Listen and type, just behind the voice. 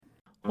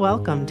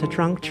Welcome to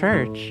Drunk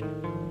Church.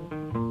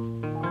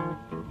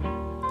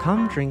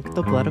 Come drink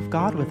the blood of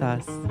God with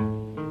us.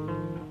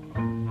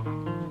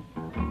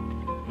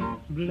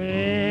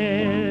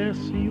 Bless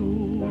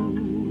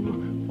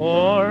you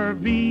for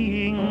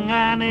being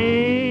an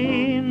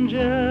angel,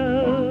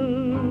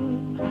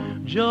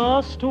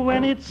 just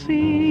when it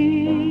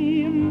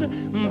seemed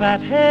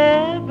that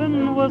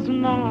heaven was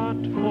not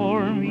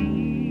for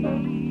me.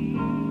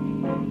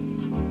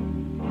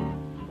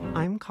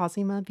 I'm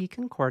Cosima B.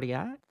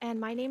 Concordia. And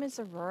my name is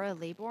Aurora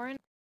Laybourne.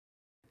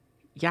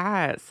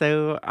 Yeah,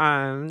 so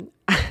I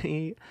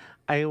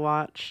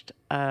watched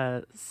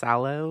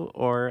Salò,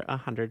 or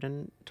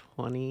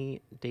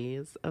 120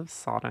 Days of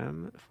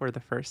Sodom, for the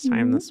first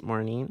time this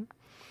morning.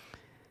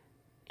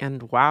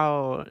 And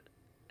wow,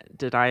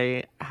 did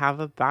I have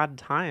a bad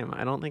time.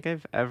 I don't think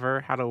I've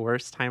ever had a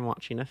worse time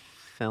watching a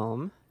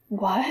film.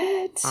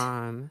 What?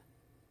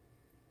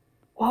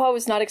 Well, I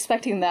was not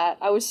expecting that.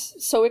 I was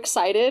so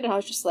excited, and I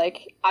was just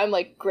like, I'm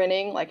like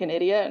grinning like an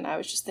idiot, and I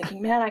was just thinking,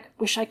 man, I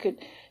wish I could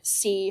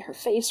see her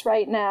face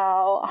right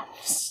now. I'm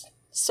just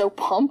so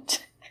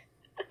pumped.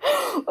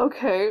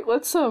 Okay,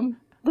 let's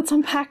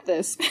unpack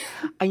this.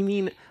 I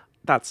mean,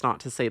 that's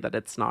not to say that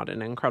it's not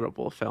an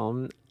incredible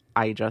film.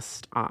 I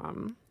just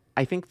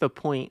I think the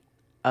point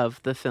of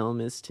the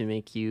film is to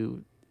make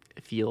you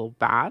feel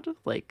bad.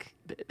 Like,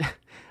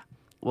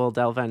 we'll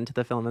delve into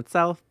the film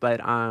itself,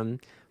 but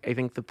I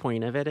think the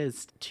point of it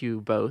is to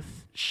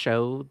both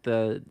show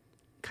the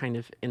kind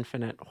of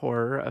infinite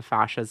horror of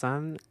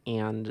fascism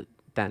and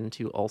then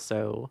to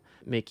also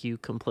make you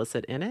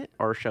complicit in it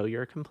or show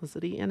your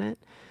complicity in it.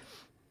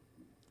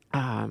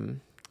 And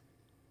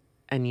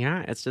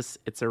yeah, it's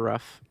a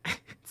rough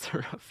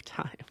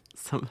time.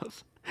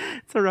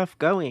 It's a rough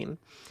going.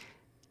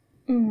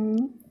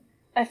 Mm-hmm.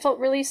 I felt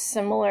really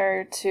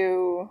similar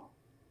to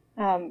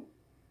the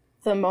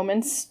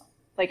moments,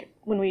 like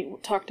when we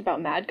talked about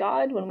Mad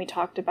God, when we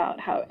talked about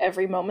how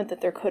every moment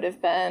that there could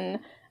have been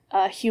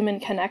a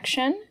human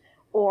connection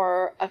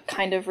or a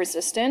kind of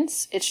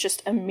resistance, it's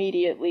just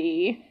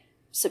immediately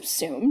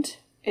subsumed.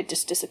 It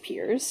just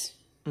disappears.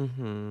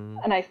 Mm-hmm.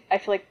 And I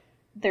feel like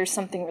there's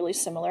something really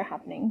similar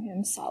happening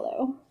in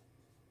Salò.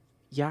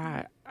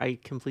 Yeah, I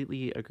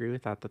completely agree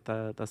with that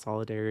the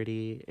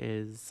solidarity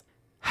is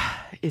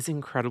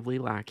incredibly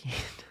lacking.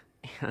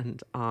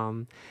 And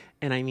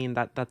I mean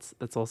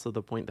that's also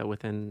the point that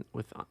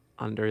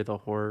under the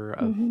horror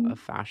of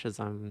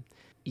fascism,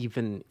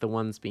 even the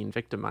ones being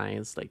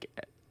victimized, like,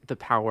 the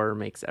power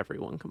makes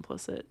everyone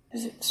complicit.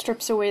 It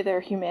strips away their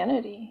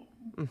humanity.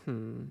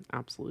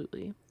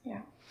 Absolutely.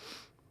 Yeah.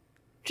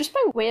 Just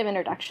by way of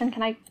introduction,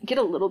 can I get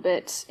a little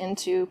bit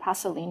into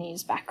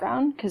Pasolini's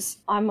background? Because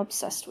I'm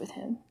obsessed with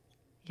him.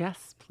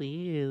 Yes,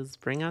 please.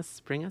 Bring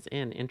us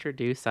in.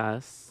 Introduce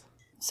us.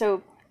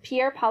 So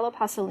Pier Paolo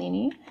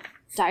Pasolini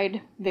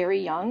died very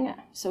young.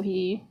 So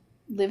he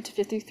lived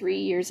 53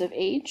 years of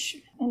age,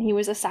 and he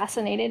was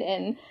assassinated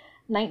in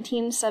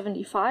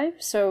 1975.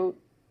 So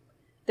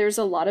there's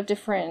a lot of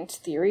different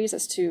theories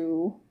as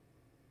to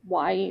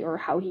why or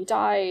how he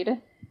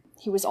died.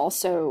 He was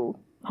also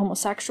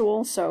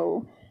homosexual,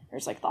 so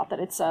there's like thought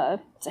that it's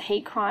a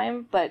hate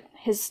crime, but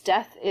his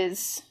death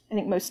is, I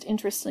think, most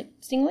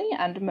interestingly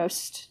and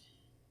most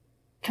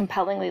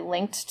compellingly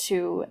linked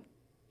to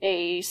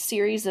a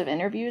series of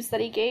interviews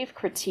that he gave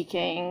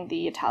critiquing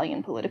the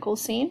Italian political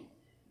scene.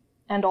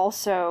 And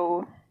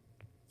also,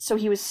 so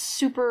he was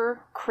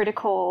super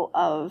critical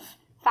of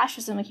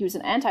fascism, like he was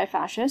an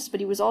anti-fascist, but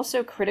he was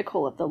also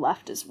critical of the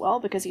left as well,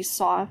 because he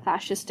saw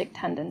fascistic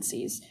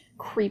tendencies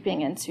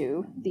creeping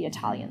into the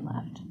Italian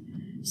left.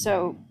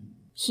 So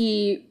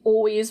he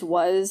always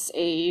was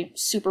a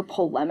super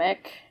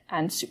polemic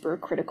and super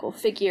critical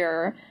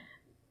figure,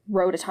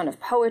 wrote a ton of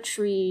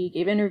poetry,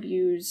 gave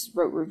interviews,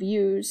 wrote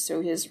reviews,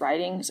 so his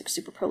writing is like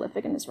super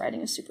prolific and his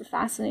writing is super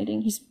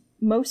fascinating. He's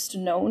most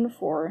known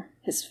for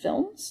his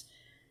films.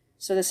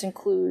 So this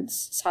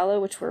includes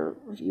Salò, which we're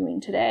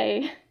reviewing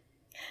today.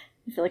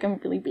 I feel like I'm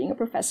really being a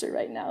professor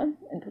right now,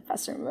 in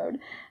professor mode,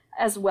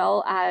 as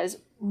well as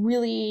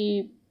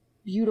really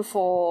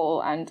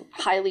beautiful and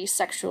highly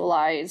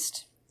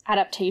sexualized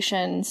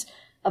adaptations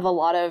of a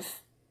lot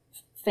of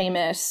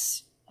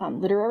famous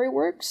literary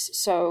works.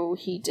 So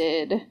he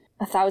did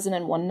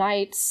 1001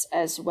 Nights,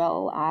 as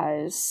well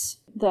as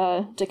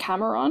the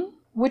Decameron,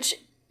 which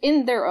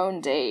in their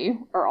own day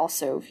are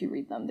also, if you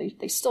read them,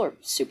 they still are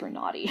super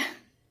naughty.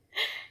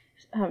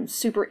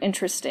 Super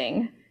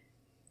interesting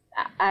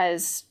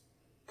as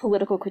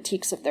political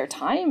critiques of their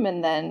time,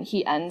 and then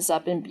he ends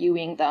up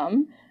imbuing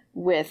them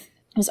with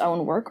his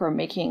own work or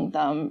making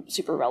them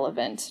super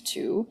relevant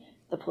to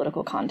the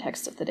political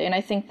context of the day. And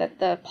I think that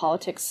the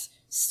politics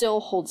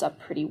still holds up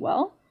pretty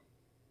well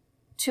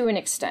to an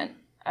extent.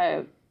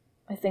 I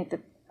think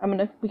that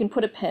we can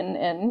put a pin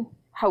in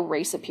how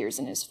race appears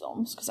in his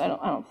films, because I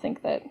don't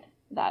think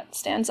that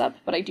stands up,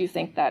 but I do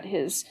think that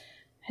his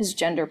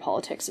gender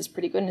politics is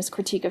pretty good, and his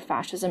critique of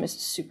fascism is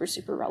super,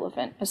 super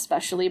relevant,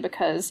 especially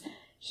because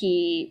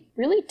he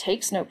really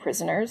takes no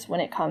prisoners when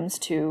it comes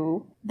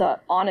to the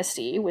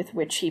honesty with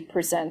which he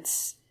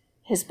presents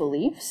his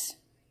beliefs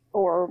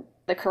or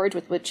the courage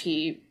with which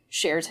he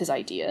shares his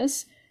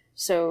ideas.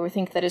 So I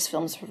think that his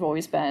films have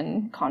always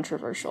been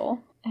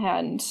controversial.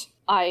 And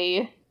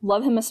I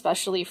love him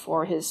especially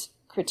for his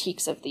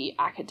critiques of the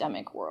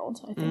academic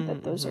world. I think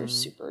that those are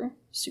super,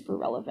 super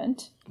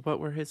relevant. What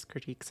were his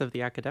critiques of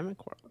the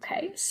academic world?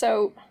 Okay,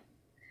 so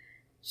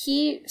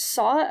he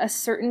saw a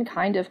certain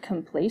kind of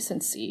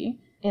complacency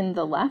in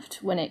the left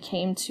when it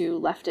came to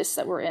leftists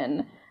that were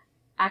in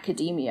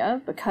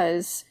academia,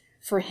 because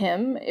for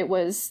him it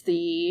was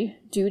the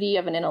duty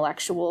of an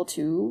intellectual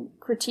to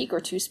critique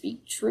or to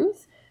speak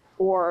truth,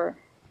 or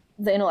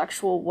the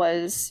intellectual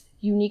was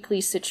uniquely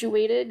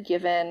situated,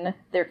 given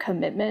their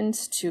commitment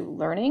to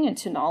learning and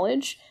to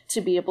knowledge, to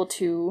be able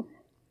to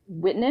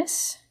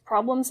witness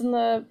problems in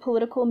the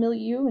political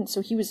milieu. And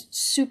so he was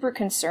super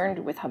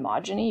concerned with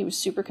homogeny. He was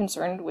super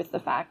concerned with the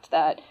fact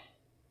that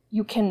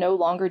you can no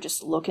longer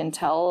just look and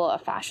tell a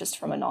fascist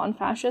from a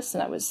non-fascist.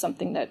 And that was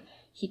something that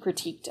he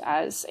critiqued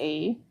as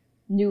a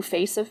new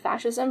face of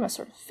fascism, a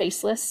sort of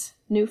faceless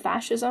new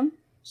fascism.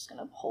 I'm just going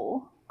to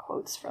pull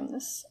quotes from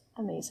this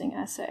amazing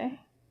essay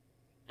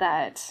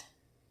that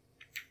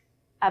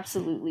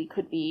absolutely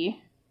could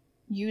be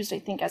used, I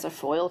think, as a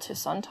foil to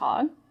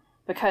Sontag,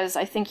 because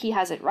I think he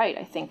has it right.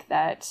 I think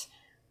that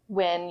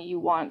when you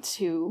want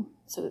to,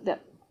 so the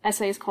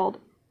essay is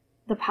called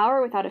The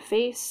Power Without a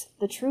Face,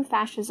 the True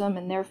Fascism,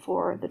 and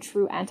Therefore the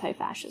True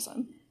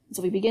Anti-Fascism. And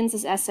so he begins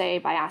his essay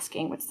by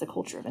asking, what's the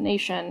culture of a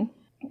nation?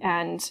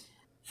 And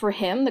for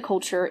him, the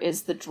culture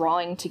is the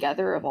drawing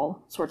together of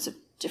all sorts of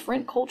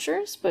different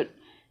cultures, but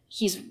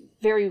he's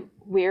very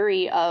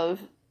wary of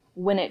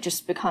when it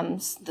just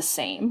becomes the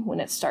same, when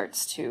it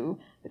starts to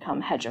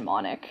become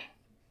hegemonic.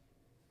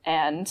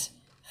 And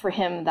for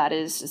him, that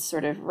is a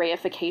sort of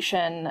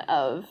reification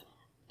of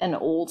an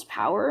old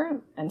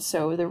power, and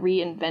so the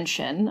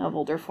reinvention of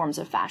older forms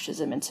of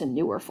fascism into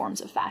newer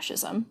forms of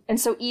fascism. And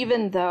so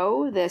even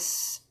though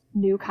this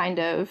new kind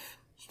of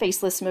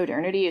faceless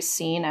modernity is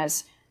seen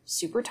as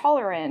super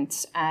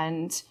tolerant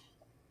and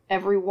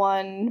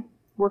everyone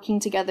working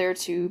together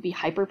to be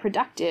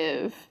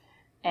hyper-productive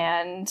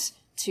and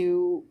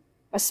to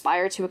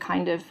aspire to a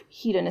kind of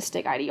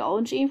hedonistic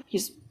ideology,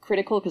 he's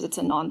critical because it's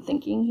a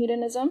non-thinking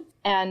hedonism.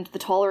 And the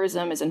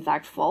tolerism is in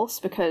fact false,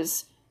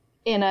 because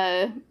in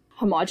a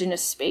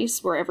homogenous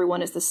space where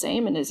everyone is the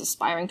same and is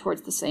aspiring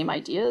towards the same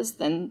ideas,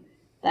 then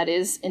that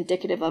is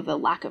indicative of a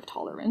lack of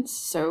tolerance.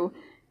 So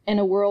in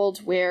a world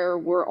where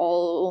we're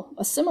all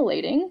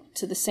assimilating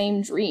to the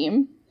same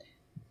dream,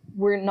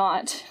 we're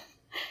not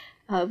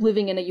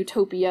living in a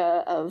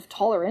utopia of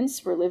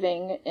tolerance. We're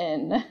living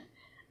in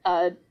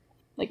a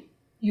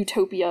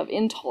utopia of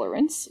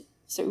intolerance.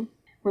 So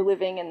we're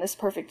living in this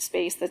perfect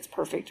space that's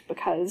perfect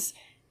because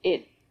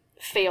it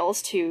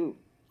fails to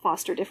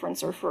foster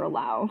difference or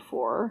allow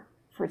for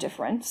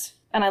difference.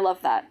 And I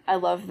love that. I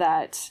love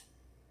that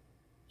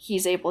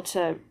he's able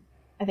to,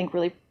 I think,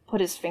 really put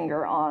his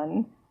finger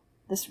on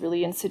this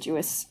really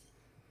insidious,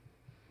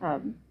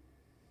 the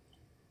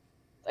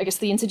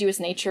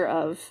insidious nature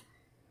of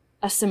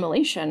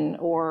assimilation,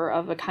 or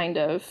of a kind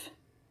of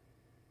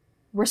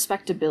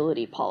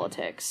respectability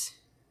politics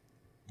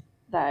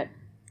that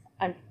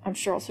I'm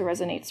sure also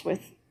resonates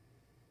with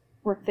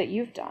work that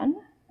you've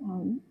done.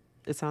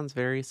 It sounds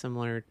very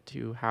similar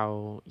to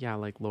how,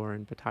 Laura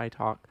and Bataille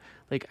talk.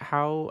 Like,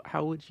 how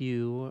would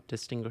you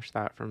distinguish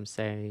that from,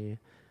 say,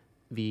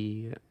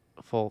 the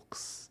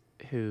folks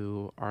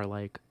who are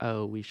like,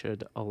 oh, we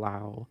should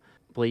allow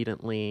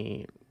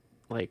blatantly,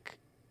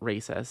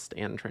 racist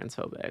and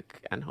transphobic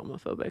and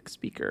homophobic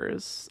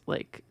speakers,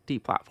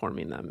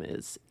 deplatforming them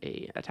is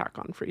a attack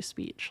on free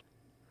speech?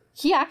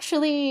 He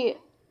actually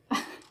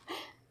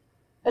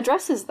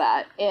addresses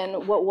that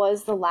in what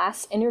was the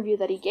last interview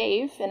that he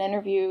gave, an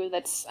interview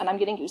that's, and I'm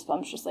getting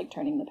goosebumps just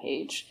turning the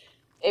page.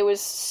 It was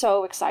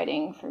so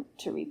exciting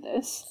to read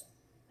this.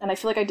 And I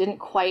feel like I didn't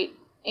quite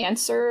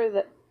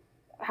answer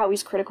how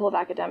he's critical of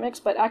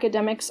academics, but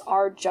academics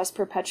are just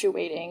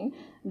perpetuating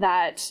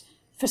that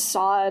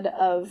facade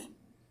of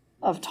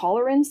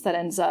tolerance that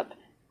ends up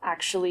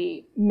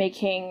actually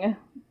making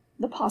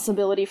the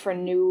possibility for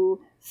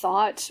new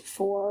thought,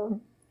 for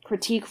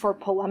critique, for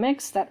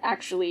polemics that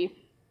actually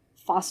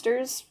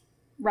fosters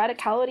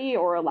radicality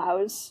or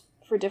allows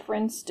for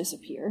difference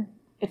disappear.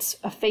 It's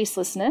a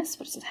facelessness,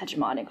 but it's a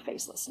hegemonic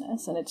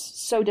facelessness, and it's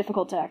so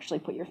difficult to actually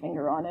put your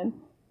finger on it.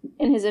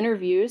 In his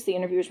interviews, the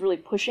interviewer is really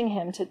pushing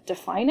him to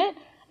define it,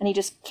 and he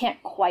just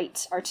can't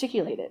quite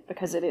articulate it,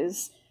 because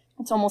it's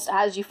almost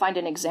as you find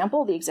an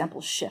example, the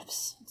example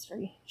shifts. It's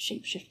very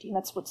shape-shifty, and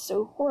that's what's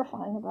so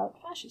horrifying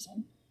about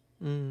fascism.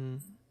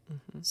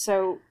 Mm-hmm.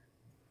 So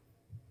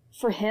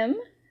for him,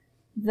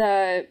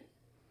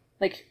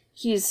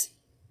 he's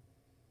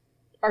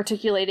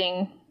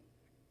articulating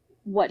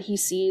what he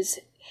sees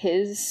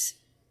his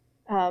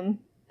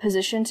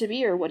position to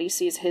be, or what he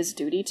sees his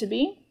duty to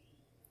be.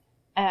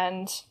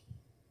 And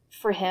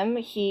for him,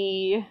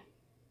 he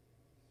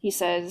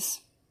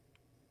says,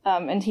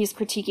 And he's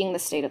critiquing the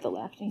state of the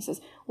left. And he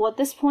says, well, at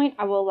this point,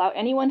 I will allow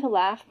anyone to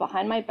laugh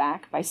behind my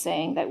back by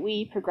saying that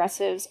we,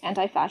 progressives,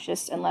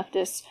 anti-fascists, and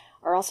leftists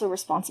are also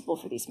responsible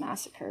for these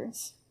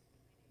massacres.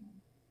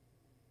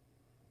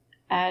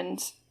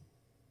 And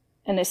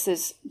this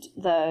is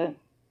the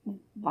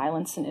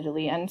violence in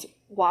Italy. And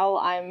while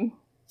I'm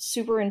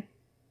super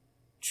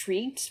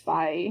intrigued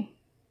by...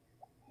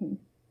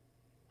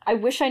 I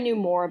wish I knew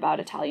more about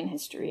Italian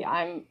history.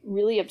 I'm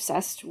really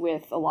obsessed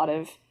with a lot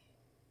of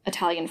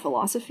Italian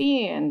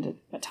philosophy and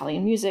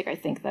Italian music. I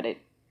think that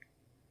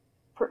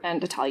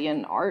and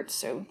Italian art,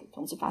 so the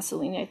films of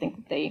Pasolini, I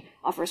think they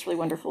offer us really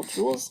wonderful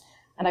tools.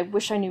 And I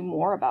wish I knew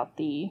more about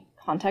the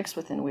context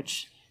within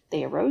which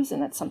they arose,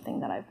 and that's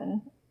something that I've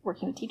been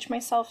working to teach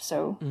myself,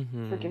 so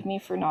forgive me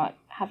for not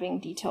having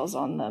details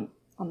on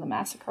the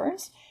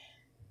massacres.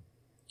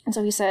 And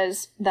so he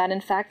says that,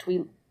 in fact,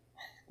 we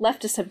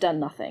leftists have done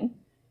nothing.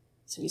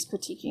 So he's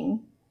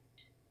critiquing.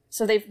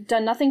 So they've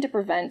done nothing to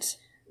prevent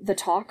the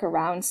talk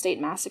around state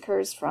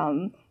massacres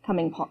from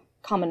coming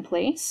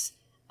commonplace,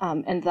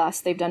 and thus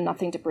they've done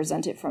nothing to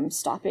prevent it from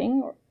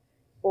stopping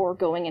or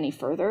going any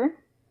further.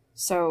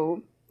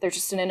 So there's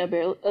just an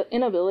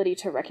inability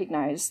to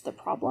recognize the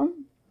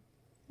problem,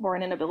 or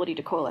an inability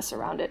to coalesce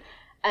around it.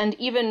 And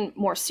even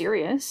more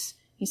serious,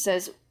 he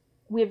says,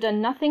 we have done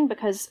nothing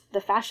because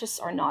the fascists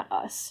are not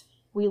us.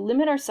 We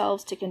limit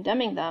ourselves to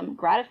condemning them,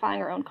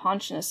 gratifying our own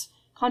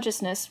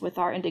consciousness with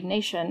our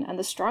indignation, and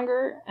the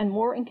stronger and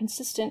more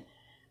inconsistent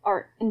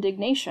our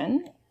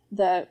indignation,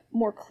 the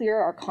more clear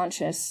our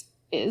conscience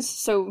is.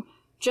 So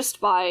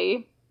just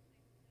by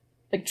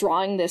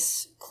drawing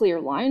this clear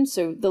line,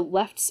 so the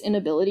left's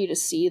inability to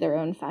see their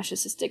own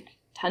fascistic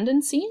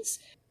tendencies,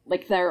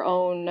 their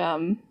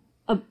own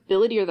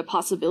ability or the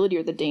possibility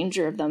or the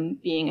danger of them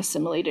being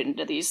assimilated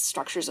into these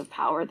structures of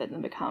power that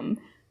then become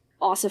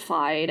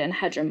ossified and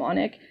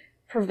hegemonic,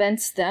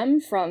 prevents them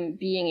from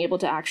being able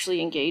to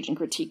actually engage and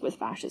critique with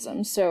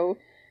fascism. So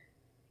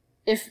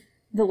if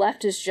the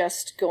left is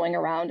just going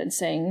around and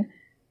saying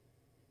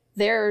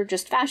they're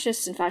just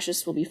fascists and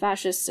fascists will be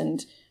fascists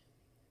and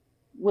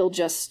we'll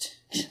just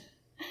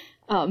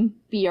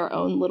be our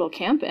own little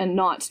camp and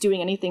not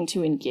doing anything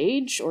to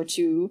engage or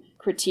to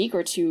critique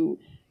or to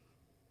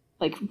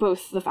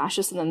both the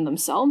fascists and then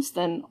themselves,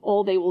 then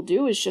all they will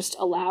do is just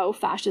allow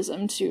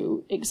fascism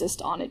to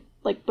exist on it,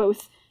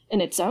 both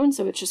in its own,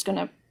 so it's just going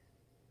to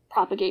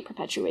propagate,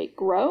 perpetuate,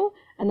 grow,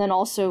 and then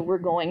also we're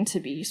going to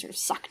be sort of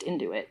sucked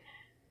into it.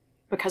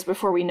 Because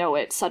before we know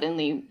it,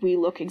 suddenly we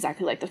look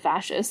exactly like the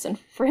fascists. And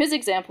for his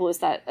example is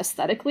that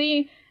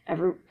aesthetically,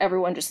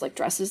 everyone just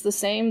dresses the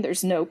same.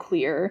 There's no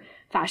clear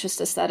fascist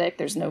aesthetic.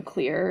 There's no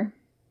clear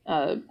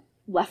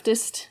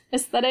leftist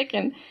aesthetic.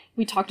 And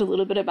we talked a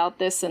little bit about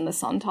this in the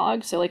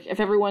Sonntag. So if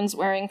everyone's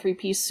wearing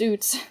three-piece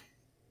suits,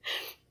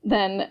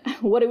 then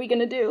what are we going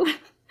to do?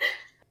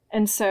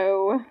 And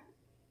so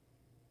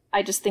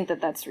I just think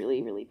that that's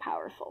really, really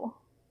powerful.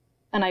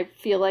 And I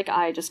feel like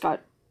I just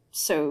got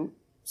so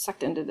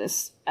sucked into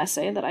this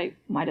essay that I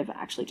might have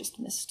actually just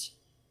missed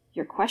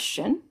your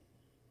question.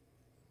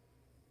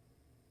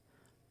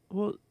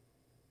 Well,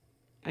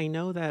 I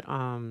know that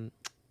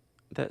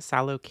that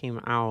Salò came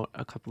out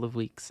a couple of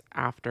weeks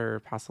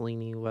after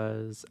Pasolini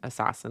was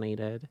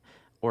assassinated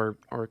or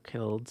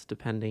killed,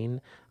 depending.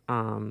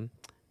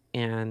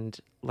 And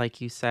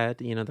like you said,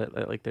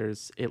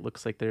 that it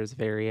looks like there's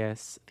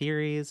various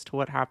theories to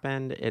what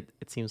happened. It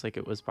seems like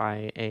it was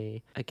by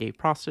a gay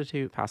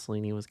prostitute.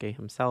 Pasolini was gay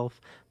himself,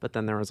 but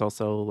then there was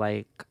also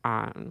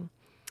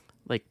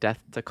death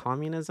to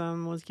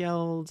communism was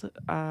yelled,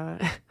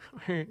 and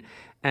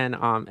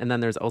then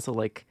there's also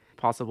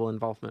possible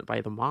involvement by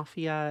the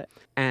mafia,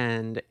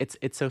 and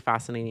it's so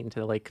fascinating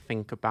to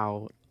think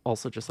about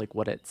also just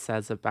what it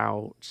says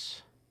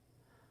about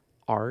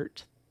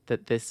art,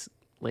 that this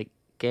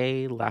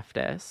gay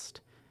leftist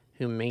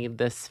who made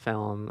this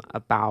film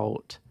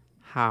about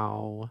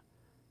how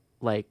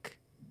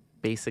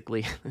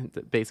basically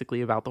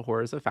about the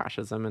horrors of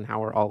fascism and how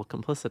we're all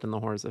complicit in the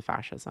horrors of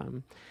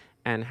fascism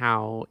and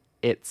how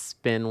it's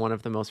been one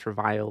of the most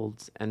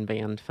reviled and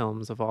banned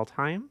films of all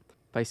time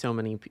by so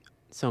many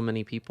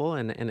people,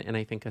 and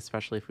I think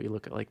especially if we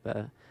look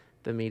at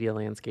the media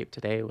landscape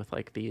today with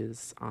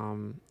these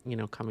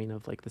coming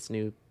of this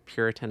new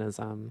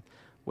puritanism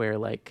where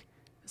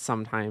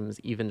sometimes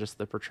even just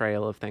the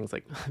portrayal of things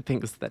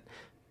things that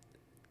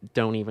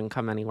don't even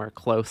come anywhere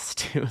close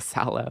to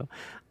Salò,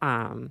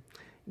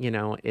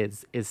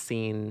 is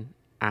seen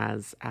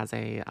as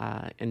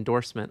a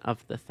endorsement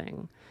of the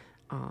thing,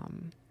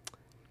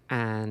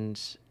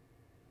 and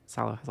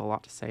Salò has a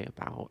lot to say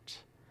about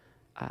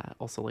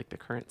also the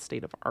current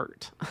state of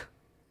art.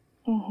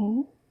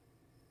 Mm-hmm.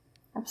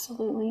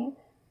 Absolutely.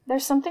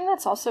 There's something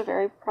that's also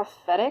very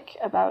prophetic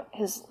about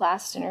his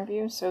last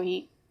interview. So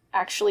he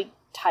actually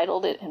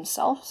titled it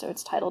himself, so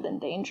it's titled In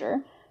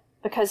Danger,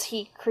 because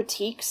he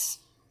critiques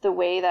the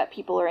way that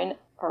people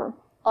are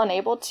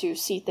unable to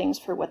see things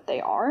for what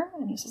they are,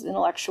 and he says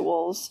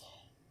intellectuals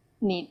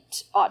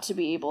ought to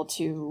be able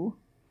to,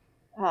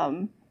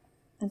 and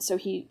so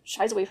he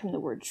shies away from the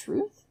word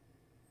truth,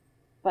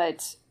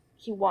 but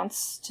he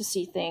wants to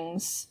see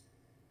things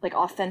like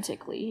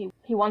authentically.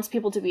 He wants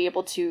people to be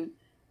able to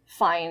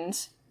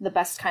find the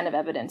best kind of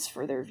evidence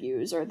for their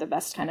views or the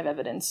best kind of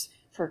evidence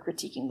for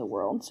critiquing the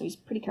world. So he's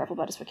pretty careful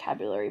about his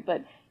vocabulary,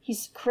 but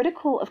he's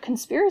critical of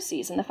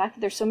conspiracies and the fact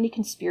that there's so many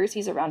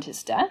conspiracies around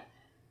his death,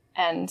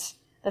 and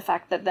the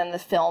fact that then the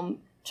film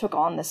took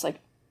on this like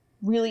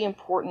really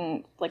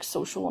important like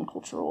social and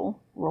cultural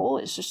role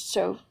is just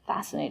so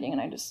fascinating.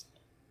 And I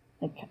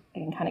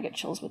can kind of get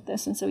chills with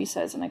this. And so he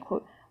says, and I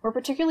quote, "We're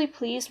particularly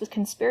pleased with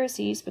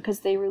conspiracies because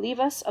they relieve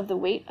us of the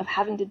weight of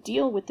having to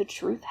deal with the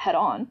truth head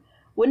on.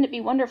 Wouldn't it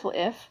be wonderful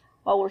if,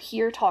 while we're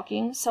here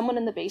talking, someone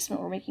in the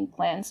basement were making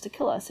plans to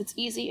kill us? It's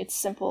easy, it's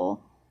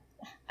simple,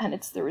 and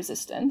it's the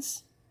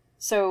resistance."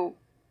 So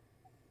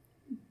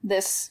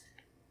this,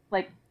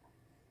 like,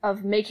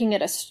 of making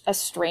it a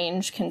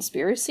strange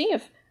conspiracy,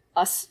 of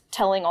us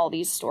telling all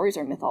these stories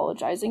or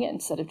mythologizing it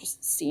instead of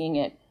just seeing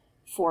it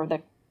for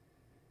the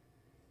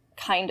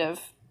kind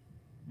of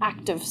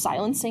act of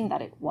silencing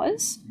that it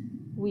was,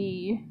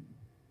 we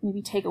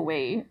maybe take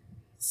away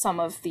some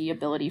of the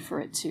ability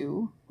for it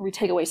to, or we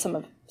take away some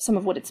of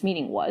what its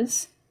meaning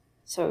was.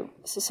 So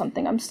this is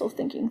something I'm still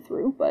thinking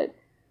through, but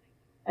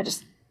I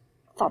just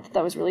thought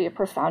that was really a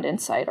profound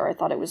insight, or I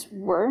thought it was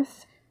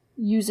worth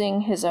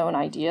using his own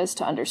ideas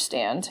to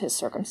understand his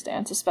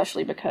circumstance,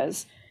 especially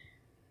because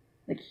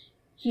like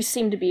he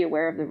seemed to be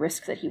aware of the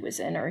risk that he was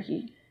in, or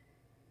he,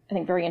 I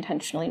think very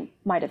intentionally,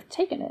 might have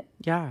taken it.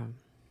 Yeah.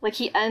 Like,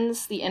 he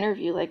ends the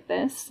interview like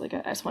this. Like,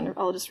 I just wonder,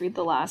 I'll just read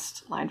the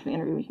last line from the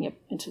interview. We can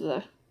get into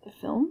the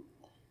film.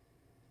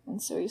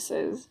 And so he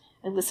says,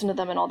 "I listen to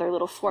them and all their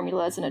little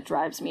formulas, and it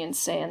drives me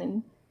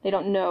insane. They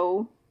don't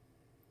know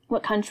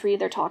what country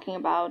they're talking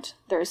about.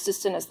 They're as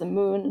distant as the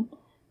moon.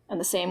 And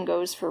the same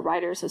goes for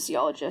writers,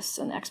 sociologists,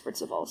 and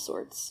experts of all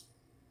sorts."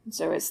 And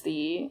so as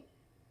the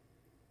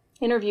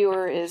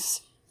interviewer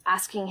is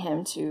asking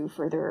him to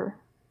further,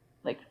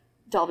 like,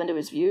 delve into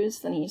his views,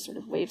 then he sort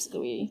of waves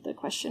the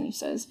question. He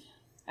says,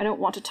 "I don't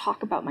want to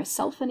talk about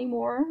myself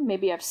anymore.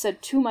 Maybe I've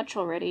said too much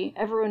already.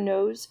 Everyone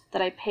knows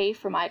that I pay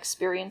for my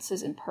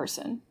experiences in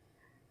person.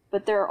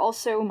 But there are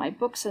also my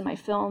books and my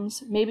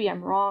films. Maybe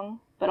I'm wrong,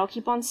 but I'll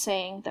keep on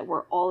saying that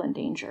we're all in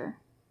danger."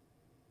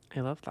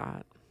 I love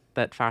that.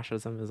 That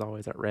fascism is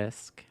always at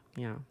risk.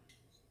 Yeah.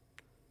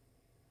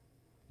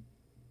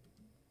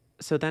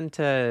 So then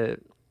to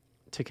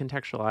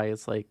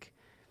contextualize, like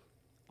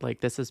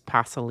this is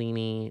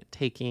Pasolini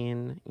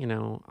taking,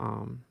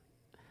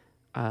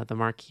 the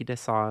Marquis de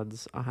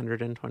Sade's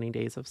 120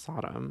 Days of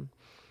Sodom,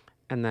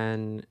 and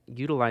then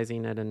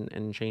utilizing it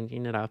and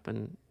changing it up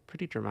in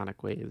pretty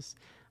dramatic ways,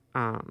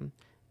 and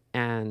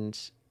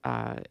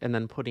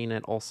then putting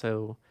it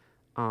also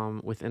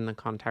within the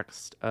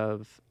context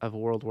of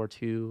World War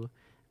II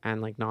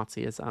and like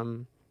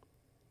Nazism,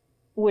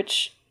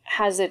 which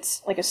has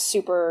its like a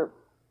super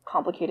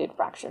complicated,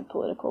 fractured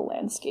political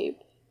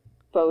landscape,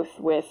 both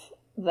with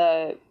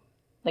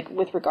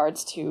with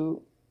regards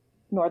to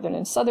northern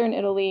and southern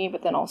Italy,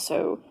 but then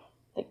also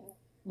like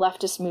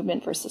leftist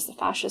movement versus the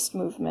fascist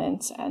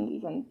movement, and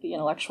even the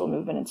intellectual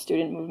movement and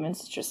student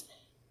movements. It's just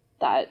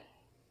that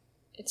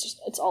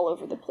it's all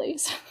over the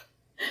place.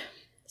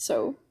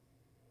 So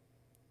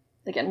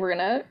again, we're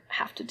gonna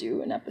have to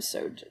do an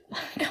episode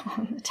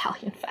on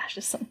Italian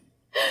fascism.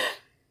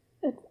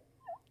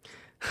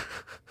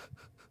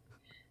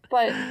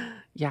 But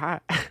yeah.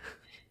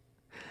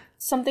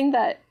 Something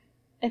that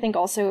I think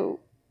also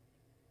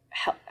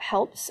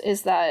helps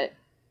is that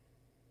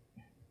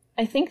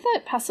I think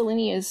that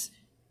Pasolini is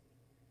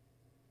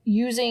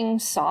using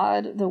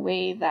Sade the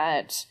way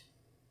that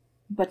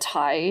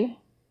Bataille,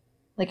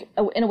 like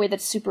in a way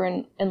that's super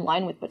in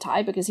line with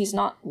Bataille, because he's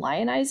not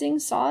lionizing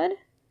Sade.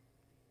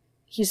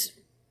 He's,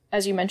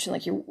 as you mentioned,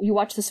 like you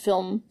watch this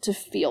film to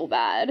feel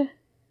bad,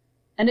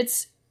 and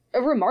it's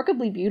a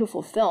remarkably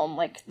beautiful film.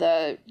 Like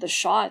the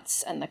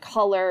shots and the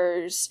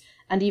colors,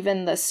 and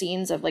even the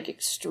scenes of like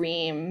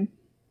extreme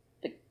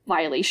like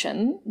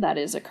violation that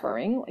is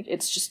occurring. Like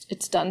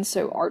it's done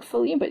so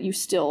artfully, but you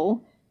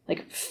still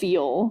like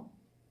feel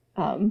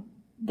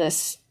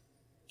this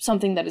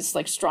something that is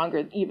like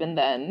stronger even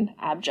than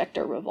abject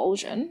or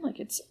revulsion. Like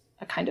it's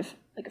a kind of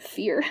like a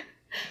fear.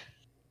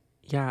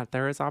 Yeah,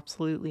 there is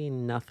absolutely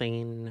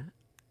nothing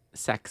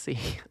sexy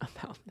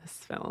about this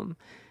film.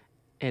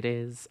 It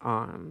is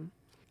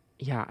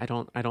yeah, I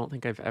don't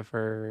think I've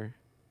ever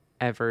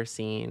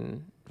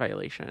seen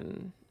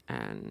violation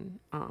and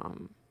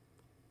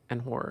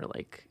horror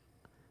like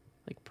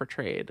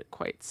portrayed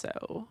quite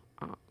so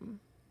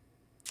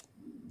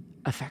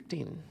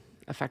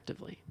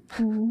effectively.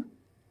 Mm-hmm.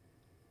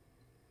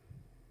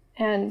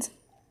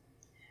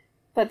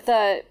 But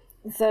the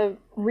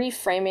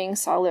reframing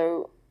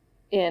Salò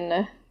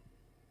in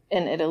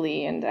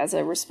Italy and as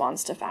a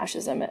response to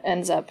fascism, it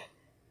ends up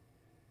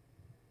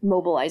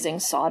mobilizing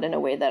Sade in a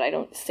way that I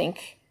don't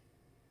think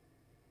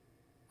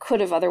could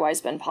have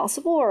otherwise been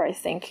possible, or I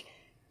think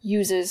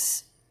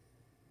uses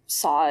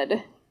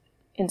Sade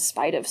in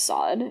spite of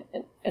Sade.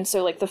 And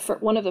so like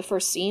one of the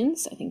first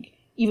scenes, I think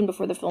even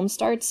before the film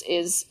starts,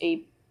 is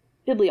a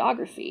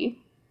bibliography.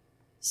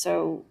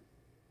 So,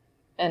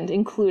 and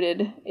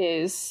included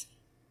is,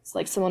 it's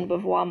like Simone de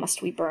Beauvoir,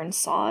 Must We Burn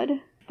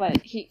Sod?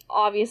 But he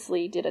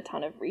obviously did a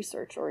ton of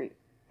research, or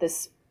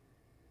this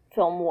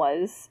film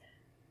was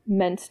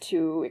meant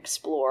to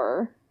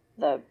explore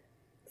the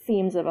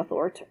themes of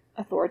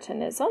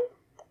authoritarianism.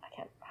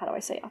 How do I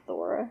say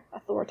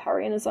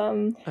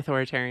authoritarianism?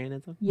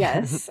 Authoritarianism?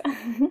 Yes.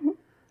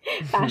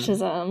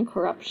 Fascism,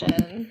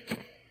 corruption,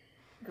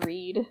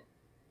 greed.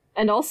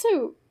 And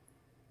also,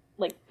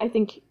 like, I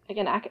think,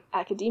 again,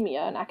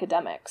 academia and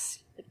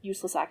academics, like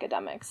useless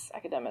academics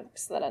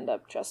that end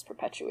up just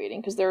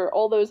perpetuating. Because there are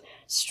all those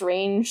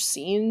strange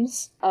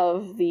scenes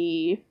of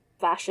the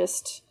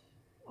fascist,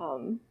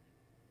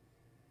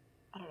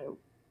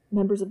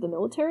 members of the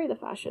military, the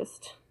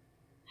fascist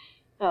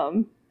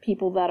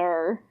people that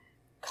are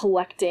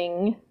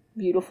collecting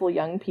beautiful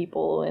young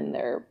people in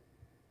their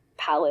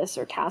palace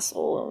or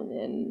castle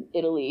in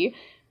Italy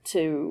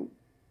to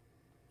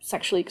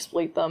sexually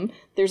exploit them.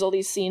 There's all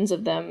these scenes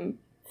of them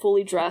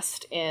fully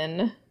dressed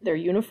in their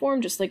uniform,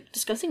 just like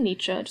discussing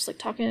Nietzsche, just like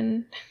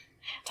talking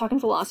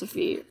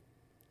philosophy.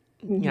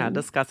 Mm-hmm. Yeah,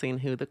 discussing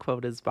who the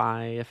quote is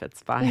by, if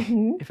it's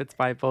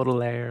by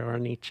Baudelaire or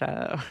Nietzsche,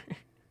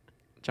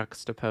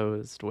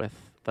 juxtaposed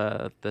with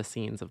the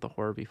scenes of the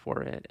horror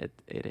before it.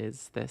 It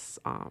is this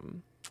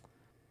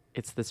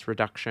it's this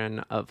reduction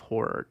of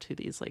horror to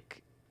these,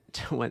 like,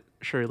 to what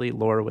Shirley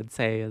Lore would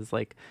say is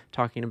like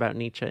talking about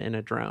Nietzsche in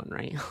a drone,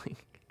 right?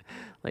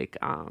 like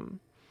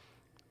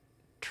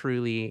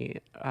truly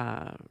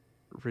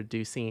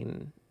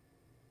reducing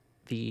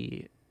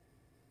the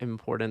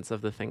importance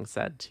of the thing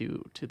said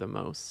to the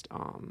most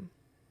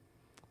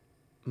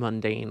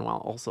mundane, while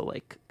also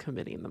like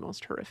committing the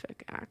most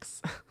horrific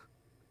acts.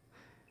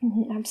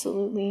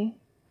 Absolutely.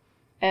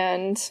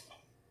 And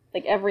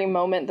like every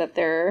moment that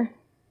there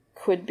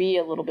could be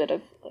a little bit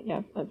of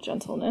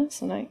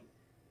gentleness, and I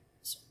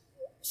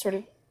sort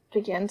of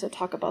began to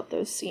talk about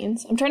those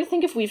scenes. I'm trying to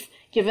think if we've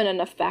given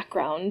enough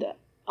background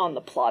on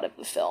the plot of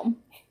the film.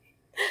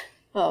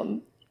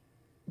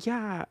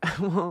 Yeah,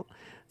 well,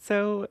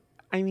 so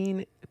I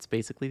mean, it's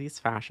basically these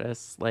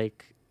fascists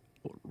like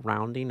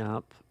rounding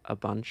up a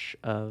bunch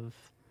of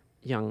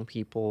young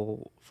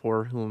people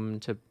for whom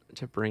to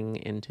bring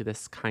into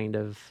this kind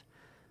of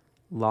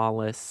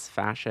lawless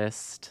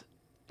fascist,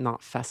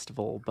 not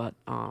festival, but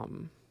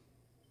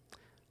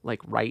like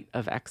rite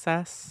of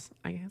excess,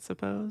 I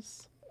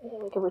suppose. Yeah,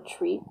 like a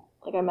retreat.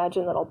 Like I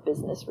imagine that all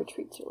business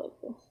retreats are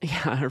like this.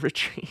 Yeah, a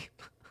retreat.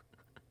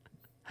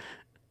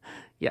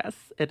 Yes,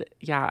 and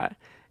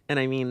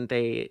I mean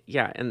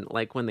and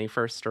like when they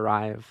first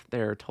arrive,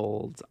 they're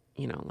told,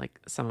 like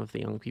some of the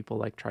young people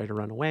like try to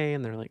run away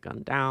and they're like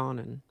gunned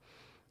down,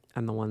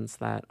 and the ones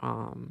that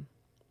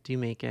do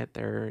make it,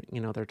 they're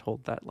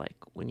told that like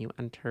when you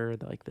enter,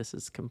 like this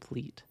is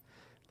complete,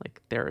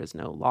 like there is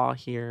no law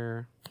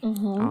here.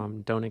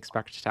 Don't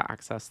expect to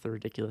access the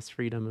ridiculous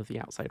freedom of the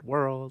outside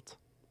world.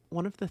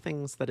 One of the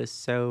things that is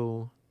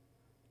so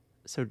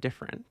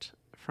different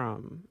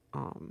from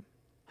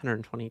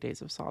 120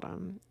 Days of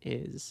Sodom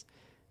is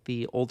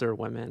the older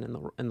women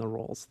in the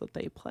roles that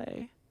they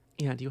play.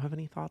 Yeah, do you have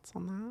any thoughts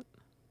on that?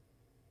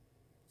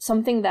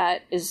 Something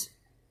that is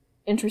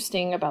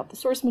interesting about the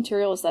source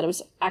material is that it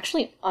was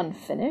actually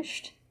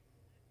unfinished.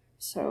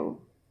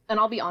 So, and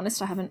I'll be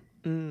honest, I haven't.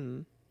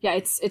 Yeah,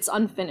 it's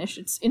unfinished.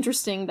 It's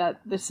interesting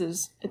that this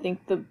is, I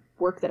think, the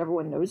work that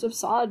everyone knows of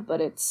Sod, but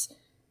it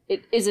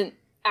isn't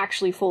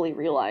actually fully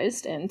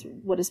realized.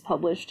 And what is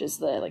published is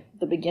the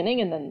beginning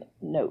and then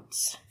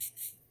notes.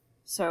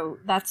 So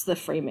that's the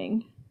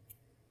framing.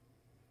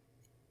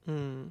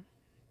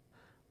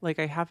 Like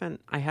I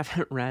haven't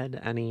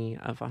read any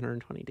of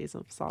 120 Days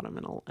of Sodom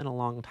in a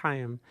long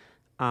time.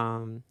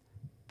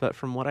 But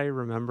from what I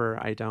remember,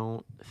 I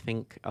don't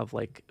think of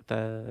like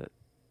the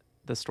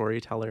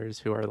storytellers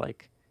who are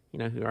like,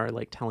 who are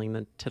like telling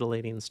the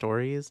titillating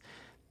stories.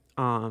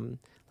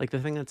 Like the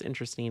thing that's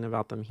interesting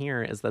about them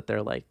here is that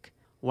they're like,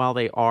 while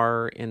they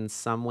are in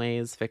some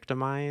ways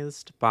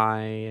victimized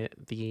by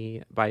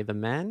the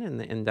men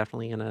and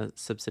definitely in a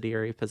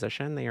subsidiary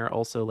position, they are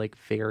also like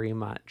very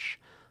much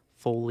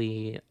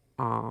fully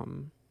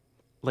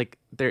like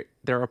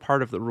they're a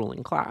part of the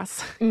ruling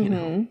class.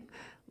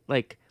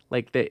 Like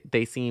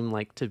they seem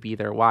like to be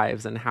their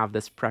wives and have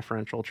this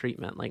preferential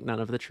treatment. Like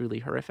none of the truly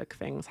horrific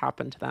things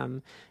happen to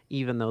them,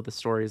 even though the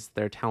stories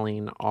they're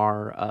telling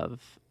are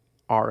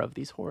of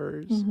these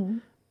horrors.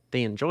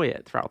 They enjoy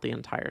it throughout the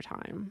entire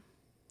time.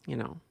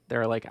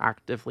 They're like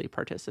actively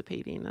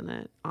participating in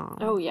it.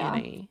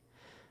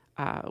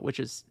 Which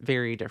is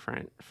very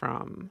different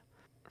from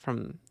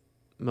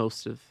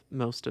most of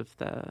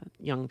the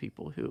young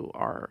people who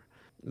are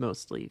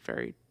mostly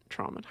very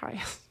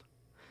traumatized.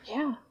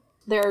 Yeah.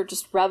 They're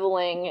just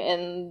reveling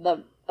in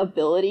the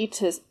ability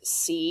to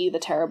see the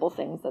terrible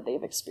things that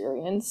they've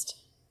experienced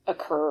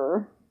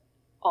occur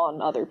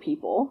on other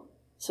people.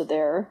 So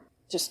they're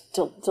just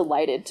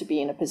delighted to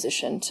be in a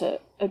position to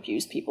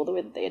abuse people the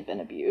way that they had been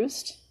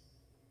abused.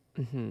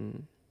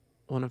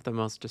 one of the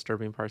most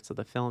disturbing parts of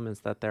the film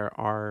is that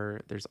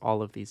there's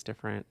all of these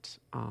different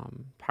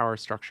power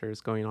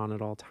structures going on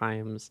at all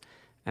times,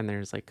 and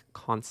there's like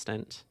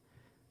constant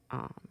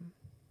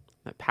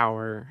that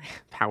power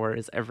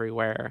is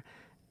everywhere,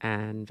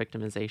 and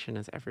victimization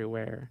is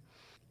everywhere.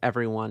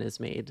 Everyone is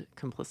made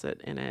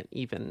complicit in it,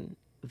 even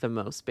the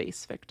most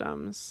base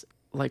victims.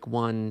 Like,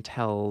 one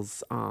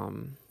tells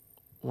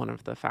one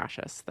of the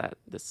fascists that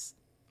this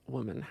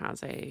woman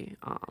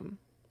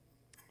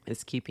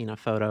is keeping a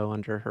photo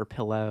under her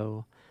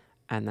pillow,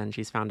 and then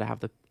she's found to have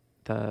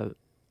the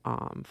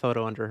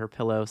photo under her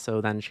pillow.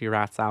 So then she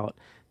rats out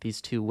these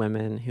two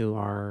women who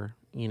are,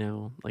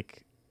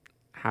 like,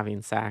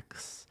 having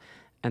sex,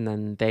 and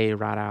then they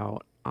rat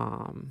out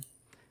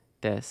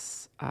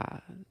this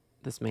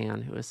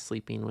man who is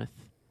sleeping with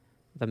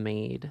the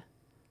maid.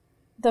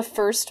 The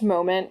first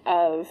moment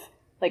of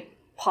like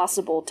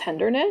possible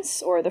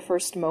tenderness, or the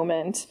first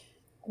moment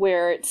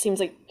where it seems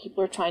like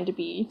people are trying to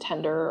be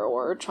tender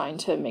or trying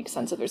to make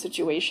sense of their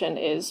situation,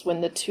 is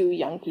when the two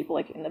young people,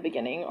 like in the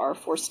beginning, are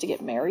forced to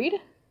get married.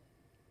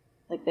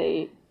 Like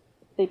they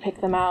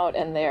pick them out,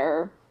 and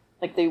they're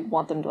like, they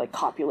want them to like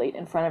copulate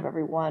in front of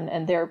everyone,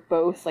 and they're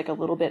both like a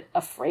little bit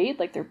afraid,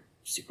 like they're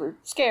super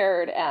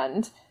scared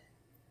and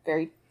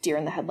very deer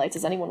in the headlights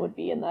as anyone would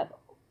be in that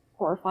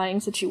horrifying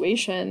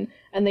situation,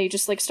 and they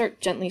just like start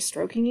gently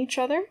stroking each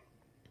other.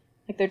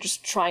 Like they're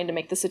just trying to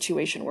make the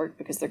situation work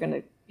because they're going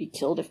to be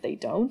killed if they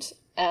don't.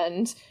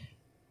 And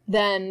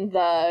then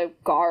the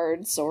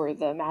guards or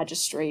the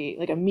magistrate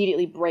like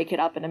immediately break it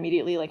up and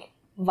immediately like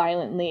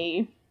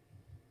violently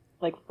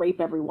like rape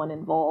everyone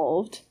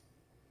involved.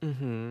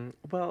 Mm-hmm.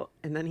 Well,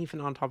 and then even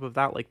on top of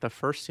that, like the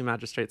first two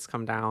magistrates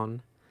come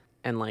down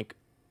and like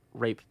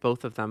rape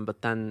both of them,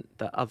 but then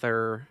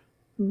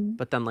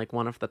like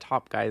one of the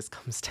top guys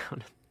comes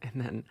down and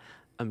then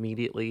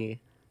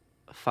immediately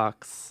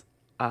fucks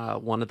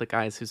one of the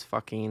guys who's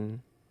fucking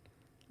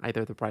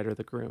either the bride or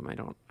the groom. I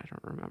don't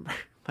remember.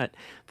 But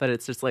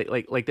it's just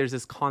like there's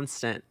this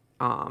constant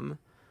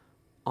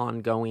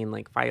ongoing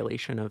like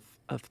violation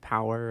of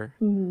power.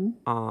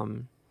 Mm-hmm.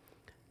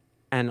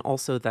 And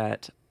also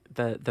that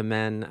the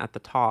men at the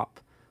top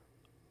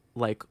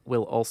like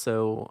will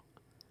also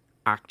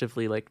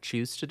actively like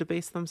choose to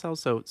debase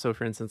themselves. So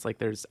for instance, like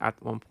there's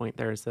at one point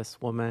there's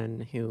this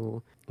woman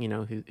who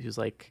who's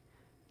like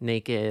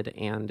naked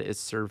and is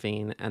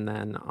serving, and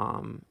then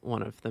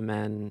one of the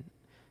men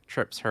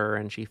trips her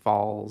and she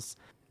falls,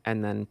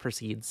 and then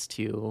proceeds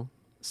to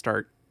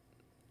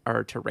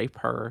rape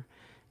her,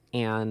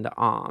 and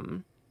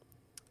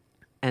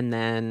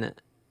then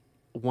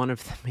one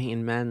of the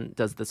main men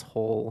does this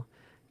whole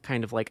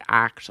kind of like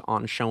act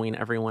on showing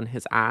everyone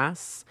his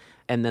ass,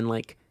 and then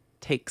like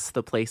takes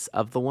the place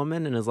of the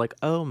woman and is like,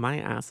 oh, my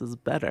ass is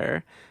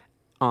better,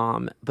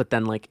 but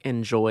then like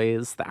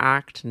enjoys the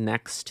act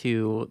next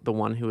to the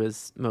one who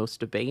is most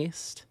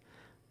debased,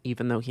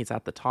 even though he's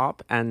at the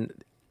top.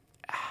 And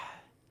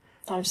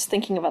I'm just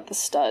thinking about the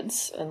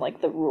studs and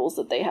like the rules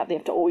that they have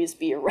to always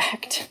be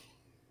erect.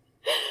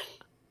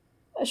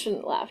 I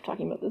shouldn't laugh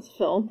talking about this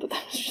film, but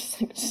that was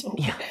just like so...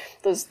 Yeah.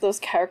 Those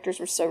characters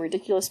were so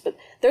ridiculous, but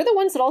they're the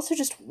ones that also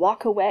just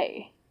walk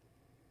away.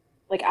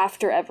 Like,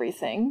 after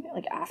everything,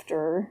 like,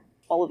 after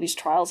all of these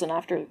trials, and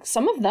after...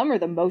 Some of them are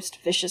the most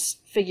vicious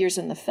figures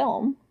in the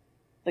film.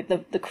 Like,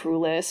 the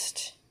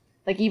cruelest.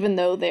 Like, even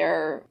though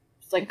they're...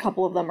 Like, a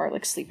couple of them are,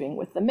 like, sleeping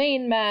with the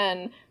main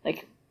men.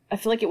 Like, I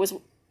feel like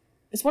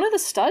it's one of the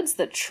studs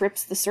that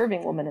trips the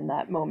serving woman in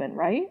that moment,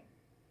 right?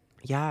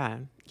 Yeah,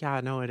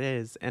 no, it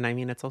is. And I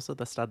mean, it's also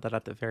the stud that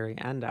at the very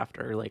end,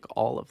 after like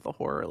all of the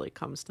horror like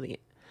comes to the,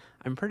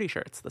 I'm pretty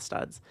sure it's the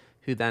studs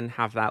who then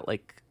have that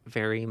like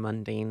very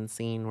mundane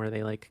scene where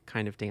they like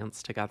kind of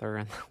dance together,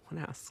 and one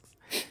asks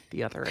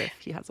the other if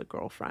he has a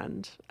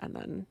girlfriend, and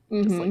then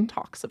just like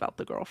talks about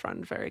the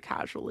girlfriend very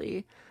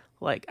casually,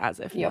 like as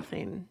if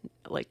nothing,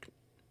 like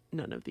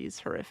none of these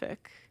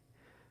horrific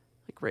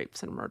like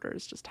rapes and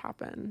murders just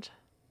happened.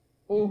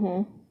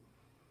 Mm-hmm.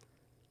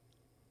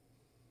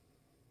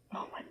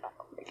 Oh my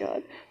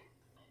God.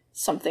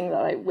 Something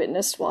that I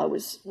witnessed while I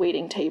was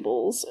waiting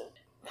tables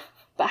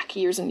back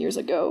years and years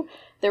ago.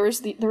 There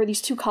were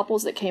these two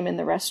couples that came in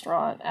the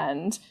restaurant,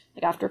 and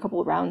like after a couple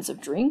of rounds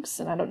of drinks,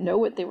 and I don't know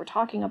what they were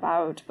talking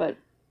about, but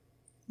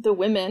the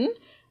women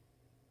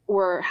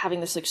were having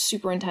this like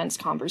super intense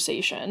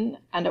conversation,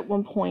 and at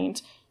one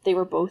point they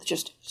were both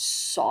just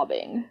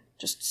sobbing,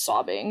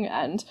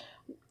 and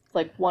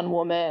like one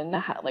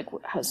woman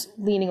was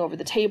leaning over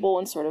the table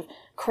and sort of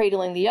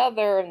cradling the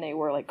other, and they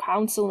were like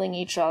counseling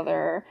each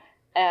other.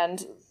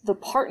 And the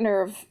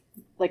partner of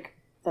like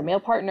the male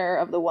partner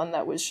of the one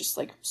that was just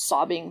like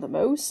sobbing the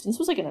most, and this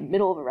was like in the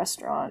middle of a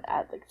restaurant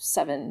at like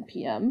 7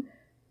 p.m.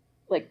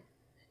 Like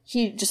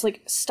he just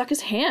like stuck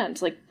his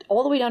hand like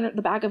all the way down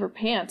the back of her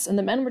pants, and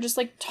the men were just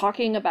like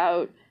talking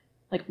about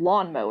like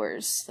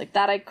lawnmowers. Like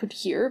that I could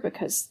hear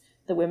because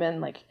the women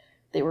like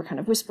they were kind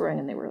of whispering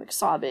and they were like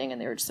sobbing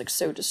and they were just like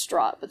so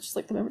distraught, but just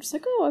like the men were just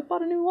like, oh, I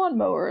bought a new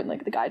lawnmower, and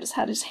like the guy just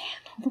had his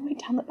hand all the way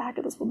down the back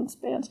of this woman's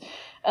pants.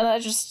 And I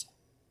just,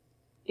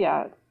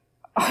 yeah,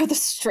 are the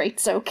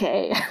straights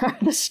okay? Are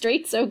the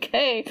straights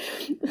okay?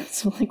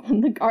 So like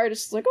when the guard is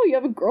just like, oh, you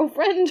have a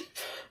girlfriend?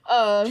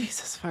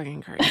 Jesus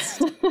fucking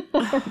Christ.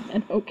 Are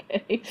men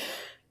okay?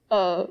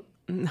 No.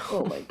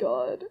 Oh my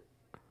god.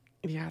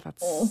 Yeah,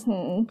 that's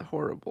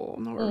horrible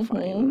and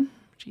horrifying.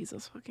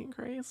 Jesus fucking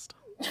Christ.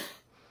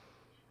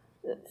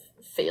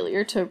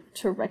 Failure to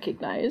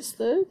recognize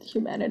the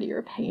humanity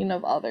or pain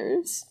of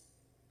others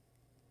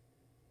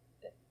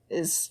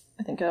is,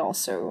 I think,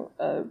 also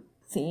a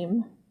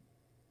theme.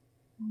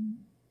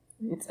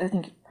 It's, I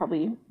think,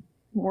 probably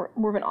more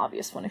of an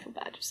obvious one. I feel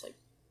bad just like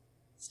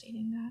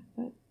stating that,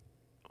 but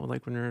Well,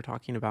 like when we were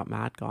talking about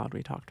Mad God,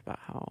 we talked about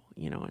how,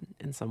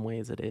 in some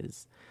ways it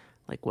is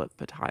like what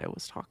Pattaya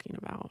was talking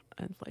about,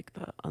 and like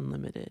the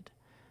unlimited,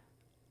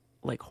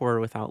 like horror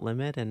without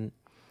limit, and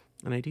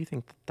I do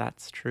think that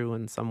that's true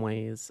in some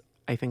ways.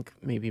 I think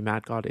maybe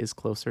Mad God is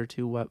closer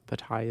to what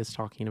Pattaya is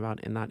talking about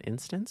in that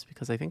instance,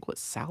 because I think what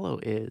Salò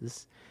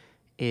is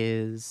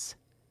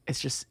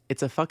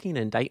it's a fucking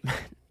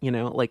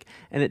indictment, like,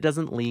 and it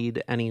doesn't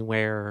lead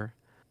anywhere.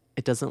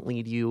 It doesn't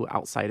lead you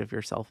outside of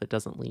yourself. It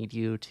doesn't lead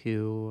you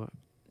to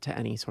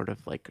any sort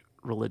of like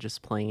religious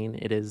plane.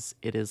 It is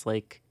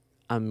like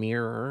a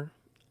mirror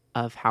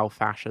of how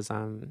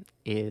fascism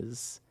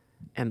is,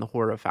 and the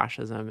horror of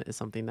fascism is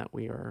something that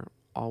we are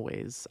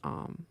always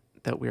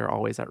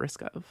at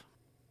risk of.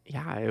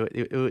 Yeah,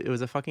 it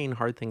was a fucking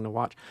hard thing to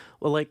watch.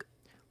 Well, like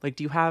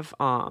do you have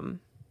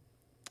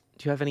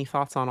any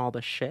thoughts on all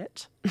the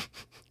shit?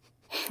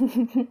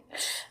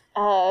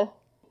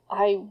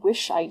 I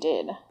wish I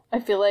did. I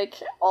feel like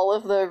all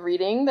of the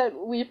reading that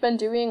we've been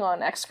doing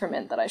on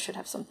excrement, that I should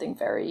have something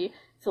very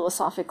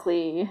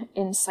philosophically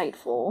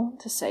insightful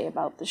to say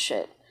about the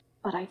shit,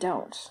 but I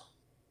don't.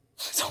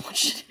 So much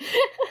shit.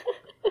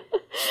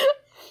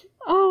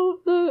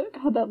 Oh,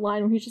 God, that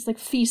line where he's just like,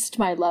 feast,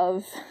 my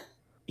love.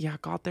 Yeah,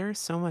 God, there's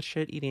so much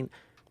shit eating.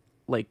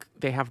 Like,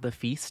 they have the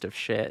feast of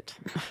shit.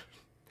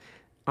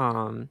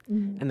 And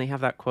they have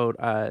that quote,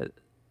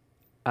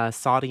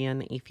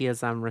 Sodian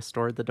atheism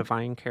restored the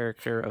divine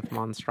character of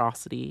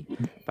monstrosity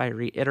by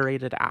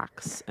reiterated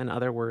acts, in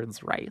other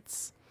words,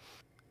 rites.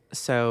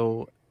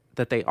 So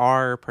that they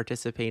are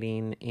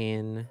participating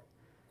in,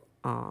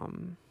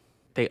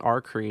 they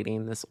are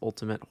creating this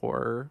ultimate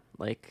horror,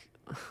 like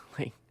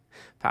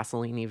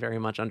Pasolini very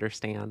much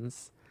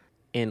understands,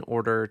 in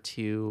order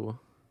to,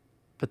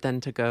 but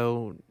then to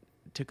go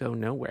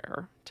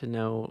nowhere, to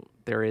know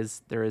there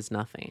is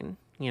nothing,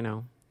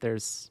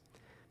 there's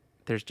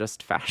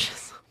just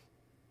fascism.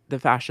 The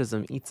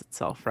fascism eats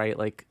itself, right?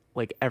 Like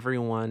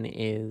everyone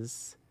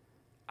is,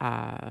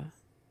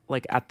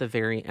 like at the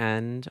very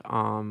end,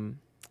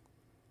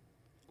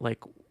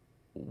 like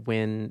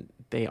when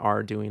they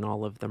are doing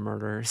all of the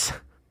murders,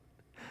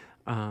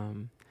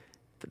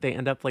 they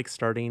end up like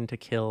starting to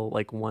kill,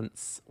 like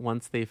once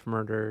they've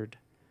murdered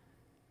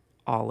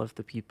all of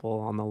the people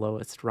on the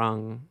lowest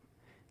rung,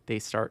 they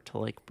start to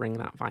like bring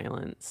that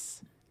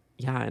violence.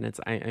 Yeah, and it's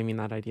I mean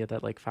that idea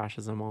that like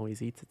fascism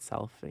always eats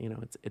itself.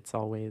 It's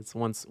always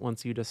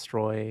once you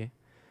destroy,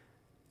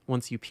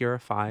 once you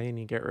purify and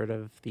you get rid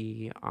of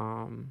the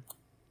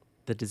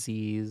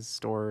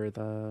diseased or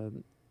the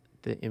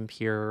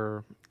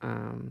impure,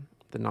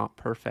 the not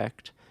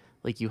perfect,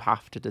 like you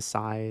have to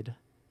decide,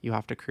 you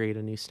have to create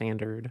a new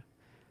standard,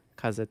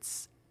 because it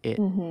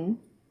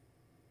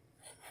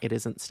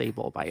isn't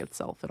stable by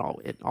itself.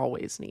 It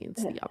always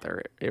needs the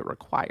other. It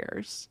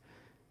requires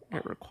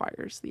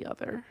the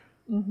other.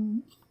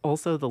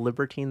 Also, the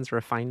libertine's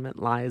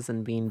refinement lies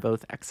in being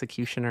both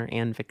executioner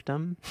and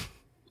victim.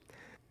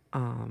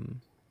 And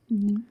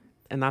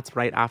that's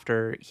right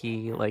after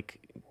he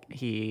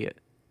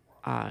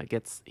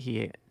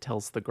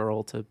tells the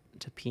girl to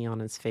pee on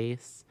his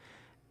face,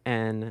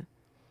 and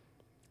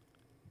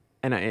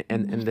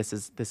this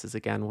is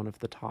again one of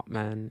the top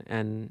men,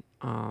 and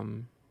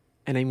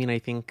I mean, I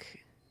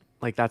think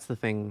like that's the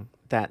thing,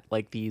 that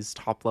like these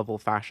top level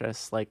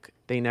fascists, like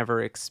they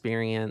never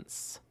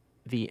experience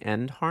the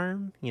end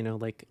harm,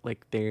 like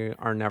they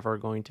are never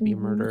going to be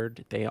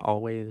murdered. They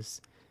always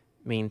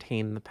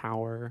maintain the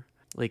power.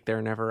 Like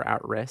they're never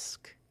at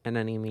risk in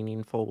any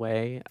meaningful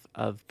way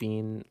of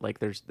being like,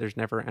 there's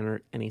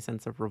never any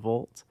sense of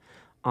revolt.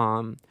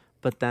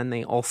 But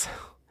then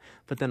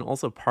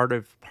also part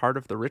of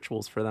the